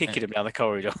 He's kicking them down the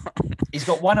corridor. He's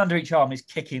got one under each arm. He's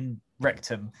kicking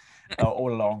Rectum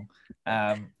all along.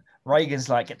 Reagan's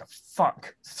like, "Get the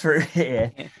fuck through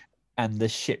here," and the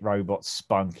shit robot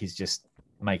Spunk is just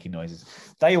making noises.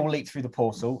 They all leap through the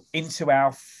portal into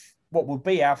what will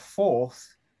be our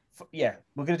fourth. Yeah,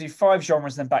 we're going to do 5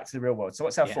 genres and then back to the real world. So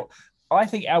what's our fourth? I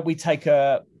think we take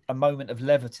a moment of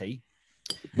levity,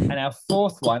 and our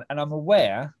fourth one, and I'm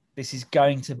aware this is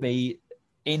going to be,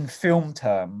 in film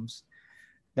terms,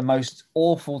 the most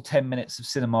awful 10 minutes of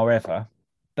cinema ever,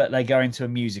 but they go into a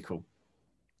musical.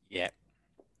 Yeah.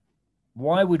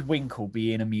 Why would Winkle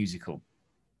be in a musical?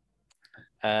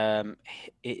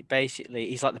 It basically,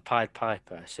 he's like the Pied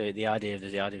Piper. So the idea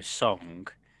of song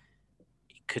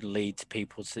could lead to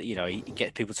people to, he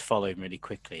gets people to follow him really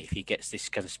quickly if he gets this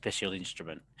kind of special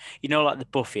instrument. Like the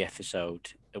Buffy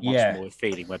episode, Once More with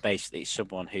Feeling, where basically it's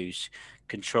someone who's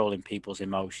controlling people's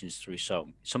emotions through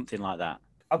song, something like that.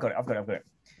 I've got it.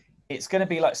 It's going to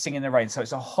be like Singing in the Rain. So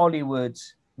it's a Hollywood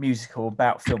musical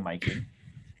about filmmaking.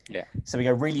 Yeah. So we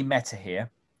go really meta here.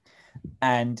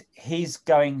 And he's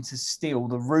going to steal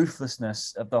the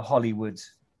ruthlessness of the Hollywood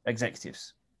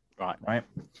executives. Right.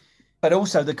 But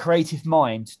also the creative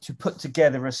mind to put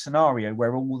together a scenario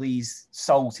where all these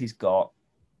souls he's got,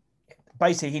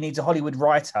 basically he needs a Hollywood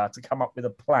writer to come up with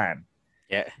a plan.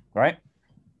 Yeah. Right?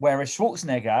 Whereas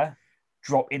Schwarzenegger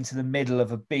drop into the middle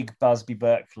of a big Busby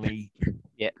Berkeley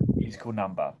musical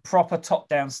number. Proper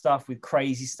top-down stuff with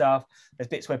crazy stuff. There's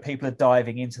bits where people are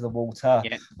diving into the water.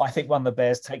 Yeah. I think one of the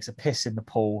bears takes a piss in the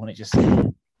pool, and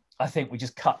I think we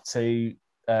just cut to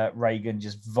Reagan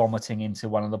just vomiting into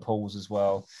one of the pools as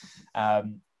well.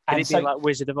 And it'd be like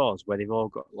Wizard of Oz, where they've all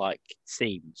got like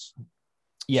themes.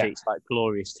 Yeah. So it's like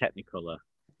glorious Technicolor.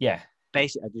 Yeah.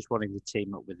 Basically, I just wanted to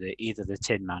team up with either the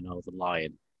Tin Man or the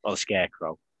Lion or the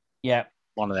Scarecrow. Yeah.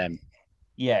 One of them.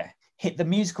 Yeah. The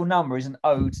musical number is an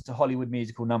ode to Hollywood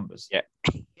musical numbers. Yeah.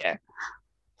 Yeah.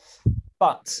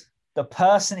 But the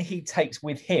person he takes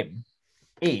with him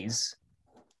is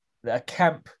a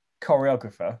camp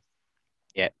choreographer.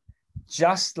 Yeah.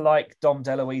 Just like Dom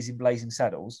DeLuise in Blazing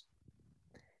Saddles.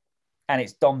 And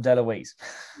it's Dom DeLuise.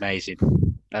 Amazing.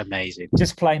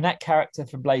 Just playing that character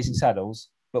from Blazing Saddles,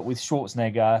 but with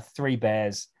Schwarzenegger, 3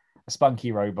 bears, a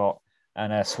spunky robot,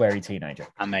 and a sweary teenager.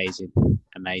 Amazing.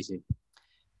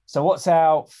 So what's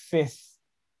our 5th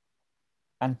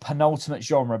and penultimate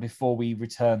genre before we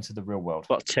return to the real world?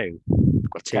 Got two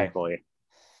for you.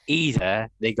 Either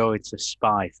they go into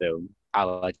spy film, a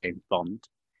la James Bond.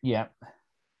 Yeah.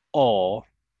 Or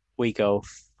we go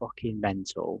fucking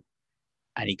mental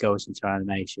and he goes into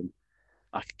animation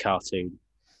like a cartoon.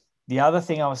 The other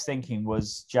thing I was thinking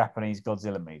was Japanese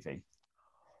Godzilla movie.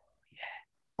 Yeah.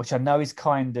 Which I know is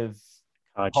kind of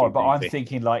hard, but I'm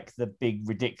thinking like the big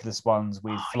ridiculous ones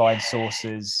with flying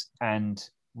saucers and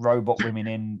robot women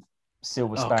in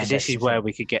silver spandex. Because this is where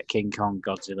we could get King Kong,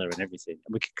 Godzilla, and everything,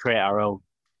 and we could create our own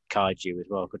kaiju as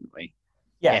well, couldn't we?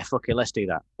 Yeah, fuck it. Let's do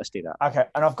that. Okay,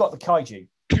 and I've got the kaiju.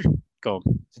 Go on.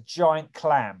 It's a giant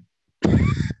clam.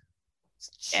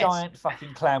 It's a giant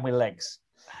fucking clam with legs.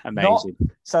 Amazing.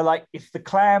 So, like, if the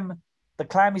clam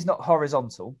is not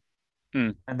horizontal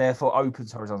Mm. and therefore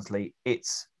opens horizontally,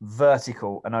 it's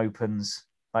vertical and opens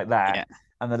like that, Yeah.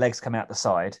 and the legs come out the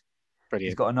side. Brilliant.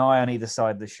 He's got an eye on either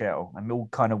side of the shell and all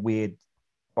kind of weird,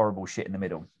 horrible shit in the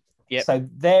middle. Yep. So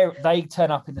they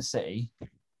turn up in the city.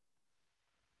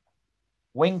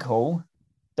 Winkle,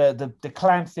 the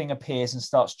clam thing appears and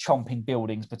starts chomping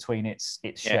buildings between its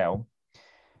shell.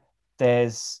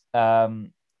 There's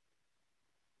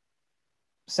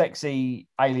sexy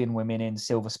alien women in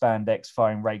silver spandex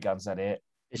firing ray guns at it.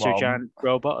 Is there a giant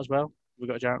robot as well? We've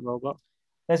got a giant robot.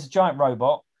 There's a giant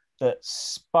robot that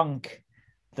Spunk,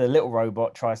 the little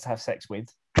robot, tries to have sex with.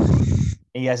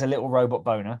 He has a little robot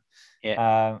boner.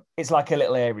 Yeah. It's like a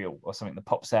little aerial or something that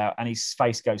pops out, and his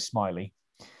face goes smiley.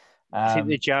 I think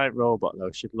the giant robot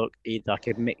though should look either like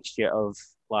a mixture of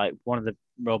like one of the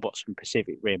robots from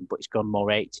Pacific Rim, but it's gone more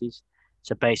 80s.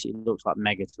 So basically, it looks like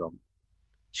Megatron.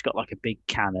 It's got like a big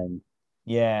cannon.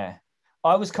 Yeah,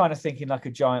 I was kind of thinking like a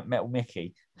giant metal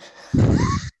Mickey.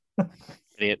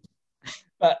 Brilliant.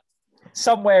 But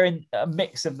somewhere in a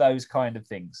mix of those kind of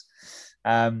things.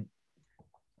 So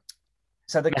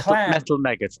the clam, metal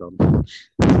Megatron.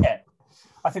 yeah,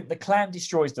 I think the clam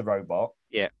destroys the robot.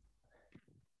 Yeah.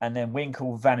 And then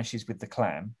Winkle vanishes with the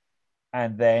clam.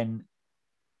 And then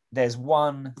there's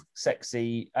one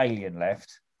sexy alien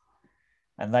left.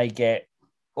 And they get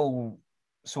all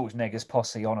Schwarzenegger's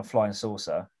posse on a flying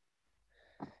saucer.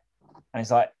 And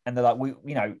it's like, and they're like,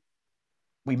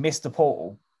 we missed the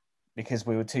portal because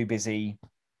we were too busy,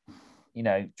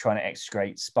 trying to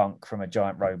extricate Spunk from a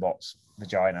giant robot's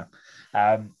vagina.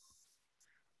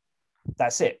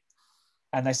 That's it.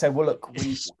 And they say, well, look,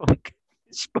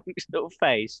 Spunk's little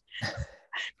face.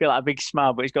 Feel like a big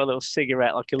smile, but he's got a little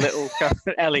cigarette, like a little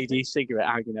LED cigarette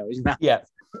hanging out, isn't that? Yeah.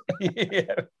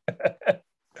 Yeah.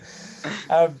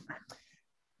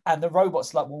 And the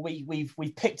robot's like, well,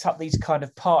 we've picked up these kind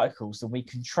of particles that we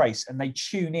can trace, and they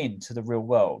tune in to the real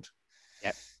world.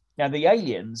 Yep. Now the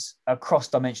aliens are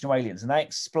cross-dimensional aliens, and they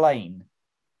explain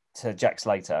to Jack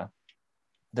Slater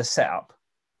the setup.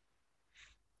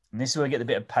 And this is where we get the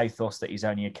bit of pathos that he's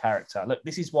only a character. Look,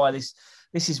 this is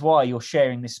why you're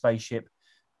sharing this spaceship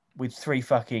with 3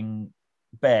 fucking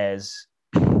bears,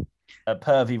 a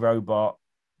pervy robot,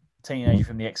 teenager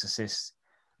from The Exorcist,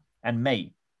 and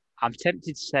me. I'm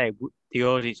tempted to say the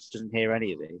audience doesn't hear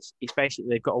any of this. It's basically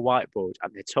they've got a whiteboard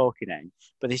and they're talking in,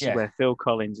 but this is where Phil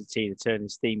Collins and Tina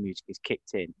Turner's theme music is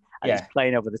kicked in, and it's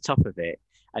playing over the top of it,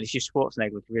 and it's just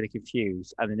Schwarzenegger looking really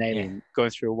confused, and an alien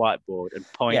going through a whiteboard and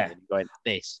pointing and going,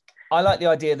 this. I like the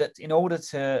idea that in order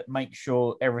to make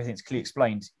sure everything's clearly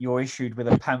explained, you're issued with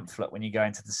a pamphlet when you go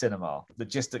into the cinema that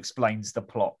just explains the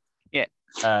plot. Yeah.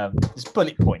 There's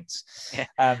bullet points.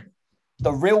 Yeah.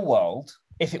 The real world,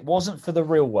 if it wasn't for the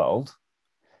real world,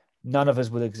 none of us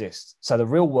would exist. So the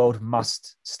real world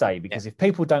must stay, because if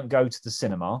people don't go to the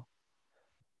cinema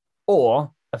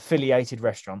or affiliated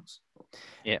restaurants,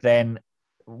 then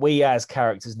we as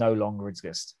characters no longer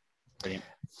exist. Brilliant.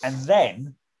 And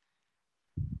then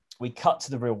we cut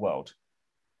to the real world,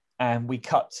 and we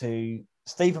cut to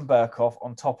Stephen Burkoff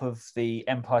on top of the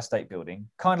Empire State Building,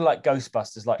 kind of like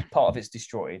Ghostbusters, like part of it's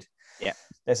destroyed. Yeah.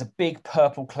 There's a big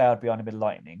purple cloud behind him with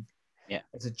lightning. Yeah.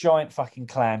 There's a giant fucking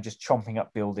clam just chomping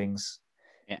up buildings.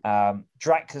 Yeah.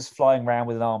 Dracula's flying around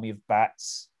with an army of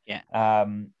bats. Yeah.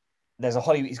 There's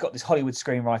he's got this Hollywood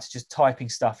screenwriter just typing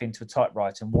stuff into a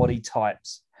typewriter, and what he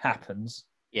types happens.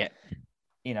 Yeah.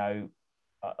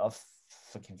 I've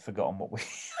fucking forgotten what we.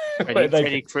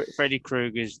 Freddy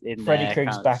Krueger's in there. Freddy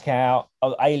Krueger's back out.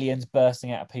 Oh, aliens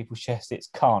bursting out of people's chests. It's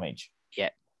carnage. Yeah.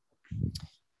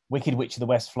 Wicked Witch of the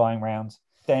West flying around.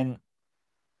 Then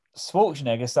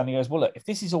Schwarzenegger suddenly goes, well, look, if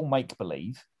this is all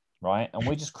make-believe, right, and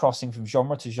we're just crossing from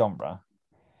genre to genre,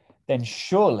 then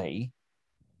surely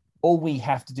all we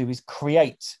have to do is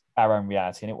create our own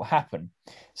reality and it will happen.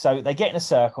 So they get in a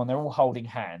circle and they're all holding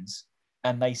hands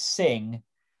and they sing.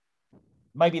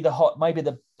 Maybe the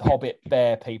Hobbit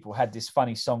Bear people had this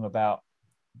funny song about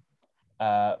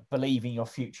believing your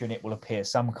future and it will appear,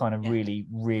 some kind of really,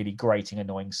 really grating,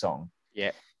 annoying song.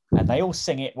 Yeah. And they all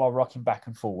sing it while rocking back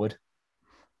and forward.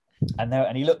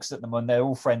 And he looks at them and they're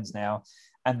all friends now.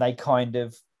 And they kind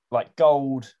of like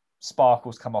gold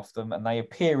sparkles come off them and they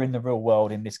appear in the real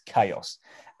world in this chaos.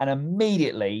 And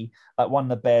immediately, like one of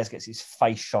the bears gets his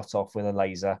face shot off with a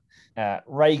laser.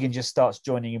 Reagan just starts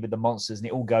joining in with the monsters and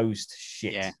it all goes to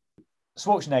shit. Yeah.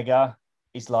 Schwarzenegger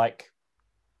is like,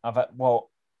 well,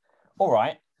 all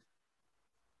right,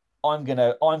 I'm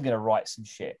gonna write some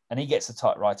shit. And he gets a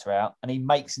typewriter out and he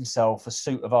makes himself a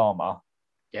suit of armor.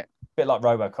 Yeah. A bit like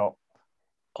RoboCop.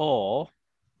 Or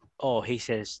or he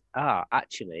says,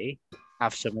 actually,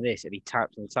 have some of this, and he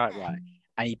types on the typewriter,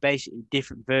 and he basically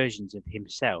different versions of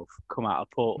himself come out of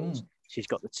portals. So he's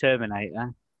got the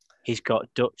Terminator, he's got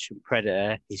Dutch and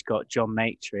Predator, he's got John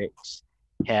Matrix.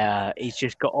 He's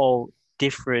just got all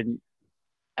different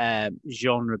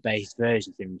genre-based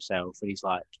versions of himself, and he's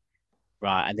like,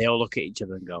 right, and they all look at each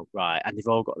other and go, right, and they've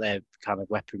all got their kind of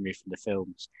weaponry from the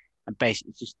films, and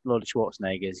basically just a load of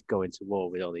Schwarzeneggers going to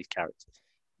war with all these characters.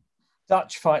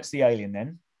 Dutch fights the alien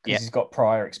then, because Yeah. he's got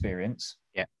prior experience.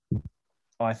 Yeah.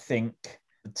 I think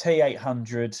the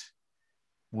T-800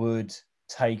 would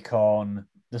take on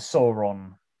the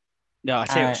Sauron. No, I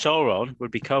tell you what, Sauron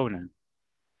would be Conan.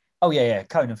 Oh, yeah.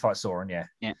 Conan fights Sauron, yeah.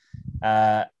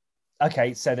 Yeah.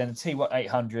 Okay, so then the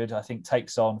T-800, I think,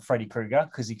 takes on Freddy Krueger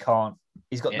because he's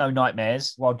got no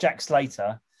nightmares, while Jack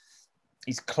Slater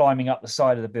is climbing up the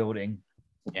side of the building.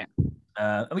 Yeah.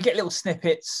 And we get little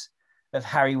snippets of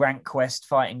Harry Rankquest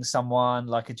fighting someone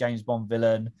like a James Bond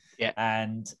villain. Yeah.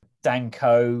 And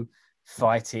Danko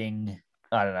fighting,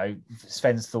 I don't know,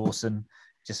 Sven Thorson,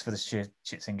 just for the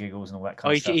shits and giggles and all that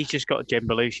kind of stuff. He's just got Jim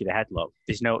Belushi, the headlock.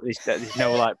 There's no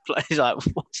like, he's like,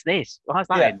 what's this? Why's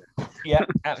that in? Yeah,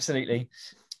 absolutely.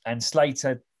 And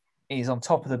Slater is on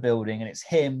top of the building, and it's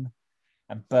him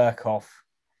and Burkhoff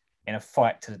in a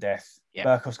fight to the death. Yeah.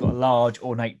 Burkhoff's got a large,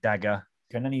 ornate dagger,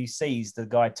 and then he sees the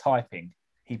guy typing.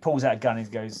 He pulls out a gun and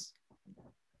he goes,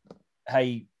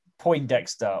 "Hey,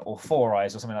 Poindexter or Four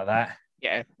Eyes or something like that.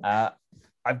 Yeah.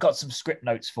 I've got some script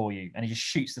notes for you." And he just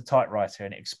shoots the typewriter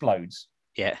and it explodes.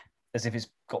 Yeah. As if it's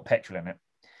got petrol in it.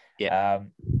 Yeah.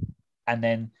 And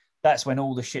then that's when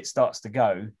all the shit starts to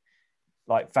go,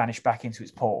 like vanish back into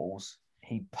its portals.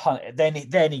 Then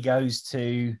he goes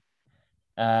to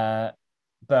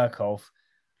Burkhoff.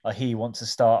 He wants to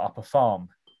start up a farm.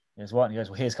 He goes, what? And he goes,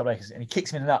 well, here's a couple of acres. And he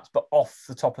kicks him in the nuts, but off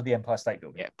the top of the Empire State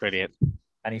Building. Yeah, brilliant.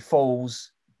 And he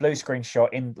falls, blue screen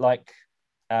shot in like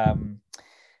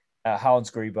Hans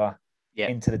Gruber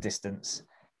into the distance.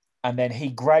 And then he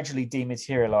gradually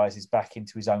dematerializes back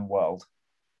into his own world.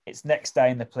 It's next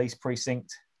day in the police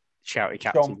precinct. Shouty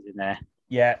captain's in there.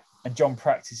 Yeah. And John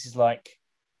Practice is like,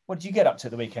 what did you get up to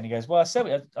at the weekend? He goes, well,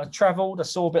 I travelled, I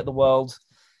saw a bit of the world,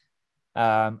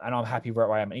 and I'm happy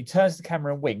where I am. And he turns the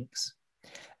camera and winks,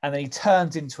 and then he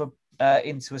turns into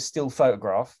a still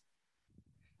photograph.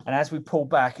 And as we pull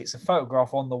back, it's a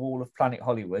photograph on the wall of Planet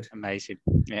Hollywood. Amazing.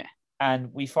 Yeah.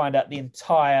 And we find out the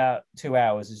entire 2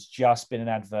 hours has just been an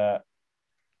advert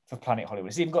for Planet Hollywood.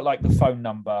 It's even got like the phone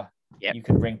number you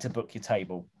can ring to book your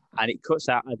table. And it cuts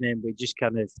out, and then we just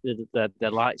kind of the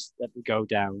lights that go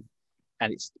down,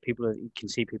 and it's people. You can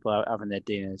see people out having their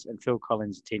dinners, and Phil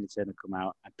Collins and Tina Turner come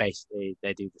out, and basically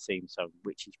they do the theme song,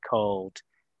 which is called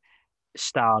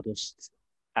Stardust.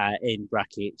 In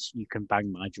brackets, you can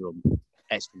bang my drum!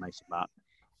 Exclamation mark.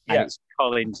 And it's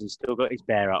Collins. He's still got his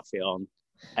bear outfit on,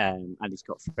 and he's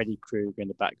got Freddy Krueger in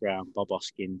the background, Bob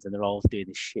Hoskins, and they're all doing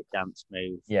this shit dance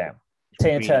move. Yeah.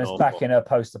 Tina Turner's back in her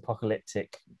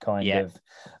post-apocalyptic kind of,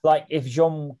 like if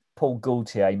Jean-Paul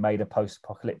Gaultier made a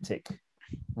post-apocalyptic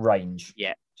range.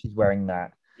 Yeah, she's wearing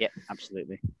that. Yeah,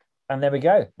 absolutely. And there we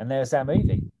go. And there's our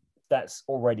movie. That's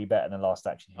already better than Last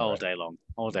Action Hero. All day long.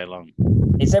 All day long.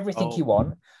 It's everything you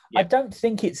want. Yeah. I don't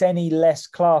think it's any less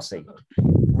classy,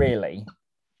 really.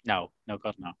 No,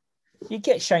 God, no. You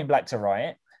get Shane Black to write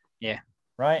it. Yeah.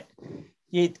 Right?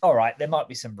 All right, there might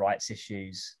be some rights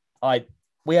issues.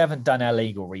 We haven't done our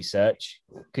legal research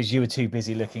because you were too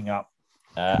busy looking up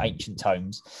ancient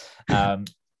tomes. But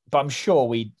I'm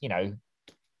sure a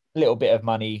little bit of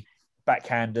money,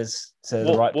 backhanders to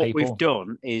the right people. What we've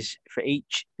done is for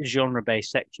each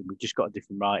genre-based section, we've just got a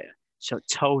different writer. So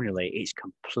tonally, it's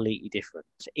completely different.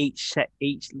 So each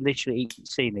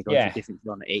scene, they go to a different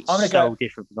genre. It's so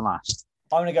different from the last.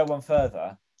 I'm going to go one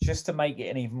further, just to make it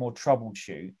an even more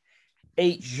troubleshoot.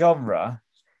 Each genre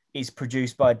is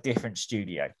produced by a different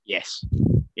studio. Yes.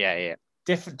 Yeah.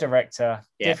 Different director,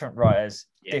 different writers,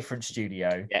 different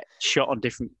studio. Yeah. Shot on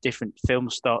different film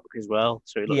stock as well.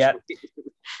 So it looks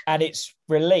and it's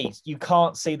released. You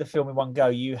can't see the film in one go.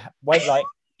 You wait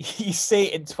you see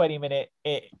it in 20 minutes.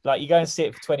 You go and see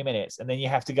it for 20 minutes, and then you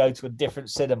have to go to a different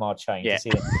cinema chain to see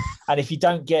it. And if you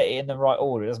don't get it in the right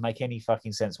order, it doesn't make any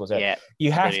fucking sense whatsoever. Yeah.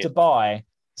 You have to buy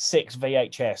 6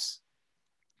 VHS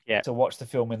to watch the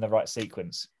film in the right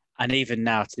sequence. And even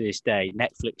now, to this day,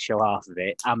 Netflix show half of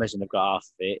it, Amazon have got half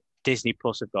of it, Disney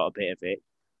Plus have got a bit of it.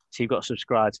 So you've got to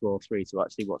subscribe to all three to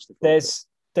actually watch the film.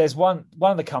 There's one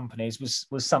of the companies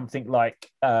was something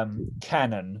like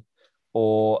Canon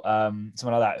or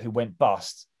something like that, who went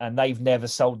bust, and they've never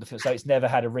sold the film, so it's never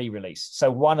had a re-release. So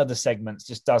one of the segments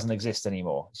just doesn't exist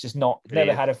anymore. It's just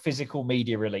never had a physical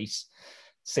media release.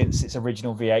 since its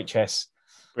original VHS.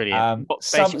 Brilliant.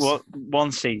 Basically,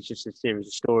 one scene's just a series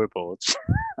of storyboards.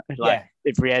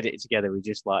 If we edit it together, we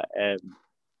just like a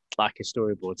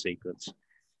storyboard sequence.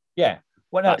 Yeah.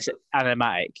 Well, no, it's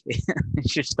animatic. It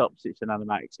just stops. It's an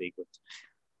animatic sequence.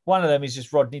 One of them is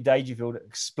just Rodney Dangerfield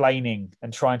explaining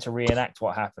and trying to reenact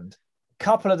what happened. A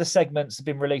couple of the segments have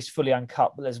been released fully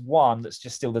uncut, but there's one that's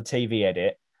just still the TV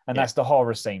edit, and that's the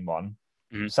horror scene one.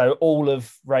 Mm-hmm. So all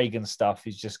of Reagan's stuff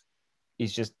is just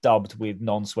dubbed with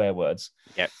non-swear words.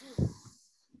 Yep.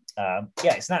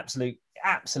 It's an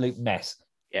absolute mess.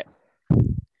 Yeah.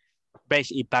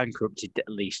 Basically bankrupted at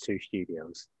least 2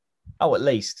 studios. Oh, at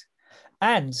least.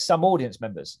 And some audience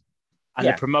members. And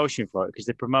the promotion for it, because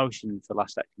the promotion for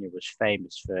Last Action Hero was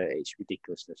famous for its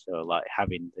ridiculousness. So, like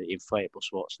having the inflatable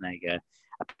Schwarzenegger.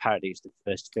 Apparently, it's the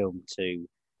first film to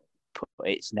put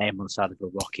its name on the side of a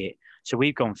rocket. So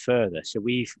we've gone further. So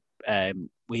we've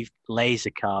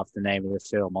laser carved the name of the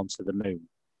film onto the moon.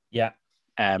 Yeah.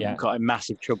 Got in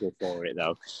massive trouble for it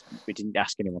though, because we didn't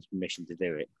ask anyone's permission to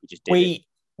do it. We just did it.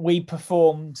 We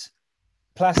performed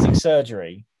plastic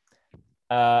surgery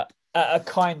at a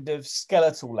kind of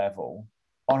skeletal level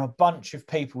on a bunch of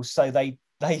people, so their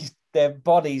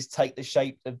bodies take the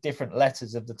shape of different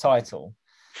letters of the title,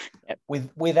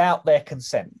 without their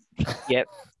consent. Yep.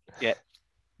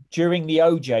 During the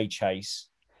OJ chase,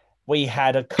 we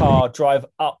had a car drive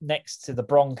up next to the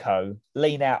Bronco,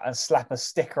 lean out and slap a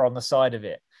sticker on the side of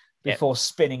it before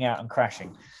spinning out and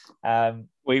crashing.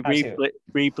 We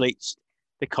re-bleached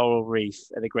the coral reef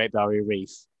at the Great Barrier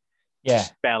Reef. Yeah. To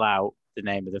spell out the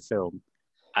name of the film,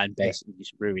 and basically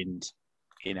just ruined,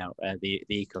 the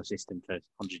ecosystem for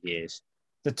 100 years.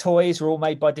 The toys were all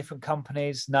made by different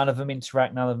companies. None of them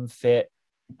interact. None of them fit.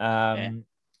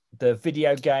 The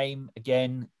video game,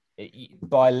 again,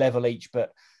 by level each,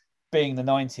 but being the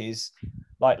 90s,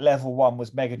 like level 1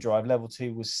 was Mega Drive, level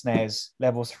 2 was SNES,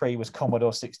 level 3 was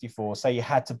Commodore 64. So you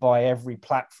had to buy every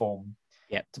platform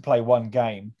to play one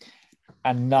game,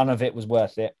 and none of it was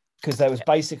worth it, because there was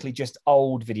basically just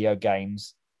old video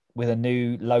games with a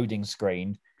new loading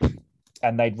screen,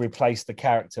 and they'd replace the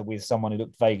character with someone who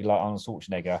looked vaguely like Arnold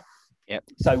Schwarzenegger. Yep.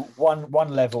 So one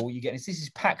level you get, this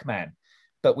is Pac-Man,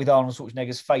 but with Arnold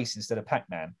Schwarzenegger's face instead of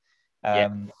Pac-Man.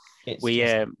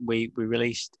 We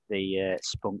released the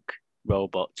Spunk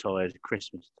robot toy as a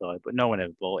Christmas toy, but no one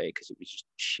ever bought it because it was just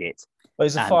shit. Well,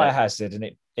 it's a fire hazard, and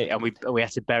and we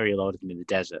had to bury a load of them in the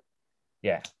desert.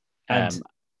 Yeah, and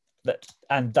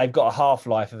they've got a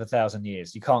half-life of 1,000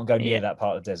 years. You can't go near that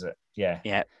part of the desert.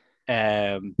 Yeah.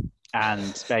 And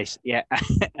basically,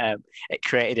 it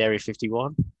created Area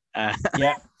 51.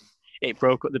 It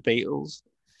broke up the Beatles.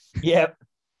 Yeah.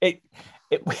 It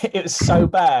was so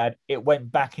bad, it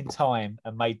went back in time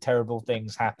and made terrible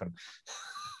things happen.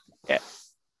 Yeah.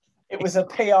 It was a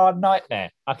PR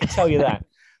nightmare, I can tell you that.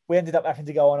 We ended up having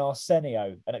to go on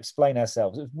Arsenio and explain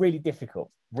ourselves. It was really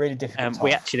difficult. We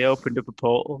actually opened up a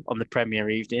portal on the premiere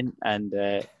evening, and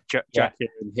Dracula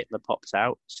and Hitler popped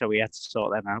out, so we had to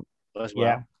sort them out as well.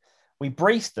 Yeah. We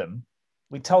briefed them.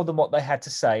 We told them what they had to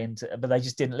say, but they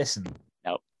just didn't listen.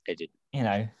 No, they You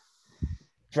didn't.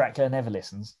 Dracula never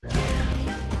listens.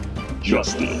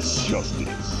 Justice.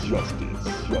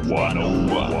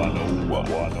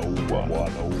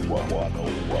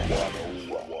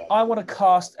 101. I want to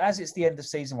cast, as it's the end of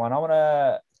season 1, I want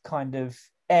to kind of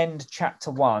end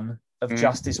chapter 1 of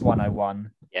Justice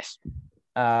 101. Yes.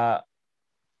 Not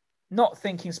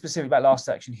thinking specifically about Last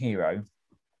Action Hero,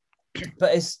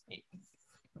 but it's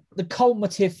the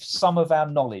cumulative sum of our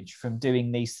knowledge from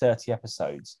doing these 30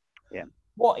 episodes. Yeah.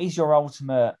 What is your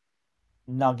ultimate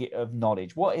nugget of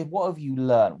knowledge? What have you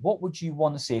learned? What would you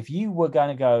want to see if you were going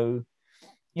to go,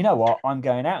 you know what, I'm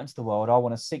going out into the world, I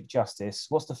want to seek justice?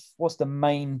 What's the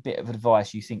main bit of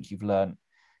advice you think you've learned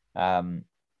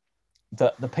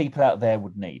that the people out there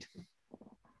would need?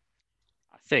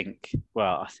 I think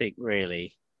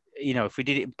really, if we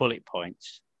did it in bullet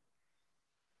points,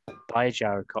 buy a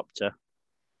gyrocopter.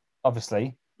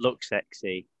 Obviously. Look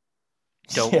sexy.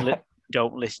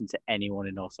 Don't listen to anyone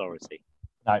in authority.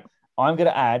 No, I'm going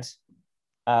to add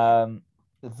the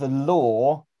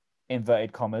law,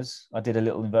 inverted commas, I did a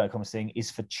little inverted commas thing,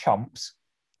 is for chumps.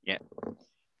 Yeah.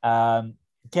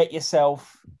 Get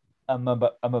yourself a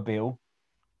mobile.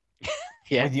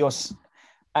 Yeah. With your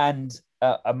and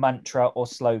a mantra or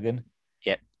slogan.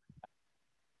 Yep.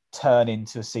 Turn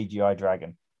into a CGI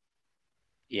dragon.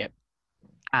 Yep.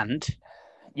 And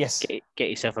yes, get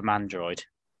yourself a mandroid.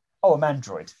 Oh, a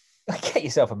mandroid. Get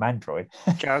yourself a mandroid.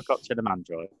 Gyrocopter and a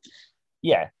mandroid.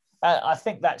 Yeah. I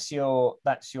think that's your,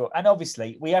 and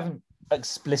obviously we haven't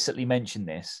explicitly mentioned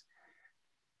this.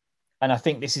 And I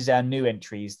think this is our new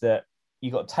entries, that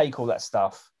you got to take all that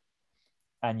stuff,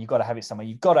 and you've got to have it somewhere.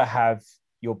 You've got to have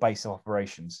your base of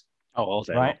operations. Oh, all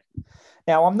day. Right.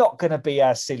 Now, I'm not going to be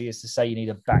as silly as to say you need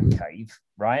a bat cave,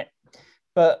 right?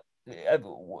 But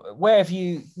where have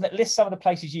you list some of the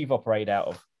places you've operated out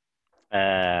of?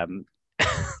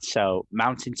 So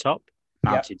mountaintop,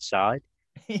 mountainside,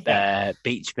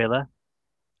 beach villa.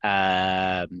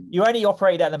 You only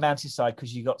operated at the mountainside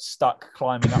because you got stuck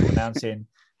climbing up the mountain.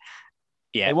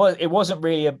 Yeah, it wasn't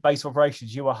really a base of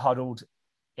operations. You were huddled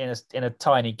in a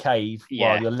tiny cave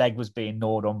while your leg was being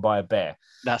gnawed on by a bear.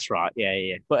 That's right.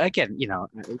 Yeah. But again,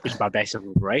 it was my base of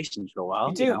operations for a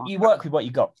while. You work with what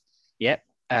you got. Yep.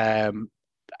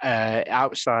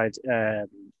 Outside a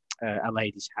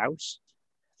lady's house.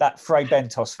 That Fray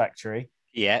Bentos factory.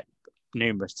 Yep.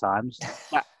 Numerous times.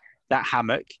 that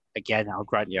hammock. Again, I'll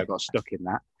grant you, I got stuck in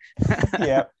that.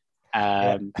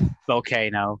 Yeah.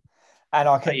 Volcano. And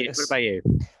I can. What about you?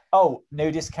 Oh,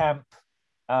 nudist camp.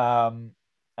 Out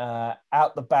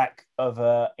the back of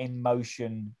a In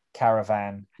Motion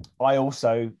caravan.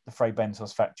 The Fray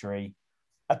Bentos factory,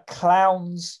 a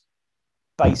clown's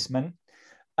basement.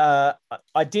 I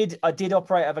did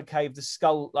operate out of a cave, the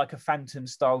skull, like a phantom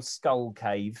style skull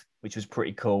cave, which was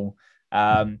pretty cool.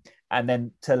 And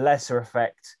then to lesser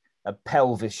effect, a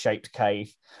pelvis shaped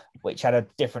cave, which had a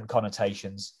different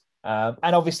connotations.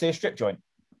 And obviously a strip joint.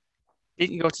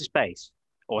 Didn't you go to space,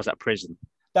 or was that prison?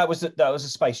 That was a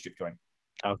space strip joint.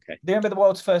 Okay. Do you remember the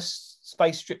world's first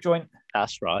space strip joint?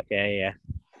 That's right. Yeah.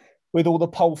 With all the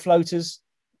pole floaters,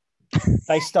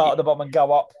 they start at the bottom and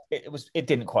go up. It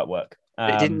didn't quite work.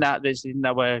 Didn't that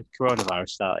where coronavirus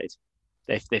started?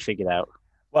 They figured out.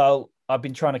 Well, I've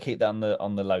been trying to keep that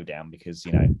on the lowdown because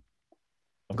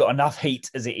I've got enough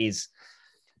heat as it is.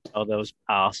 Oh, those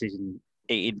arses and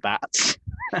eating bats.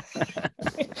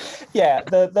 Yeah,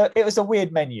 it was a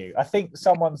weird menu. I think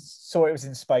someone saw it was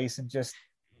in space and just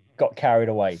got carried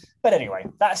away. But anyway,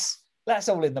 that's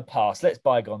all in the past. Let's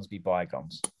bygones be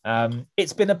bygones.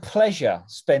 It's been a pleasure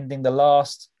spending the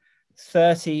last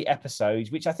 30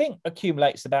 episodes, which I think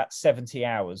accumulates about 70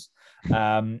 hours,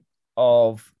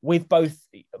 with both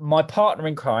my partner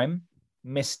in crime,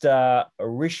 Mr.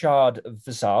 Richard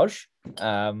Visage.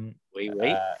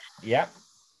 Oui. Yeah.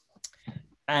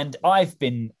 And I've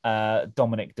been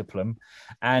Dominic Duplum.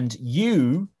 And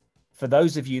you, for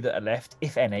those of you that are left,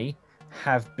 if any,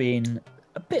 have been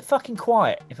a bit fucking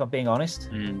quiet, if I'm being honest.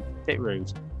 Bit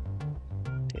rude.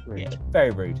 Yeah,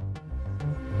 very rude.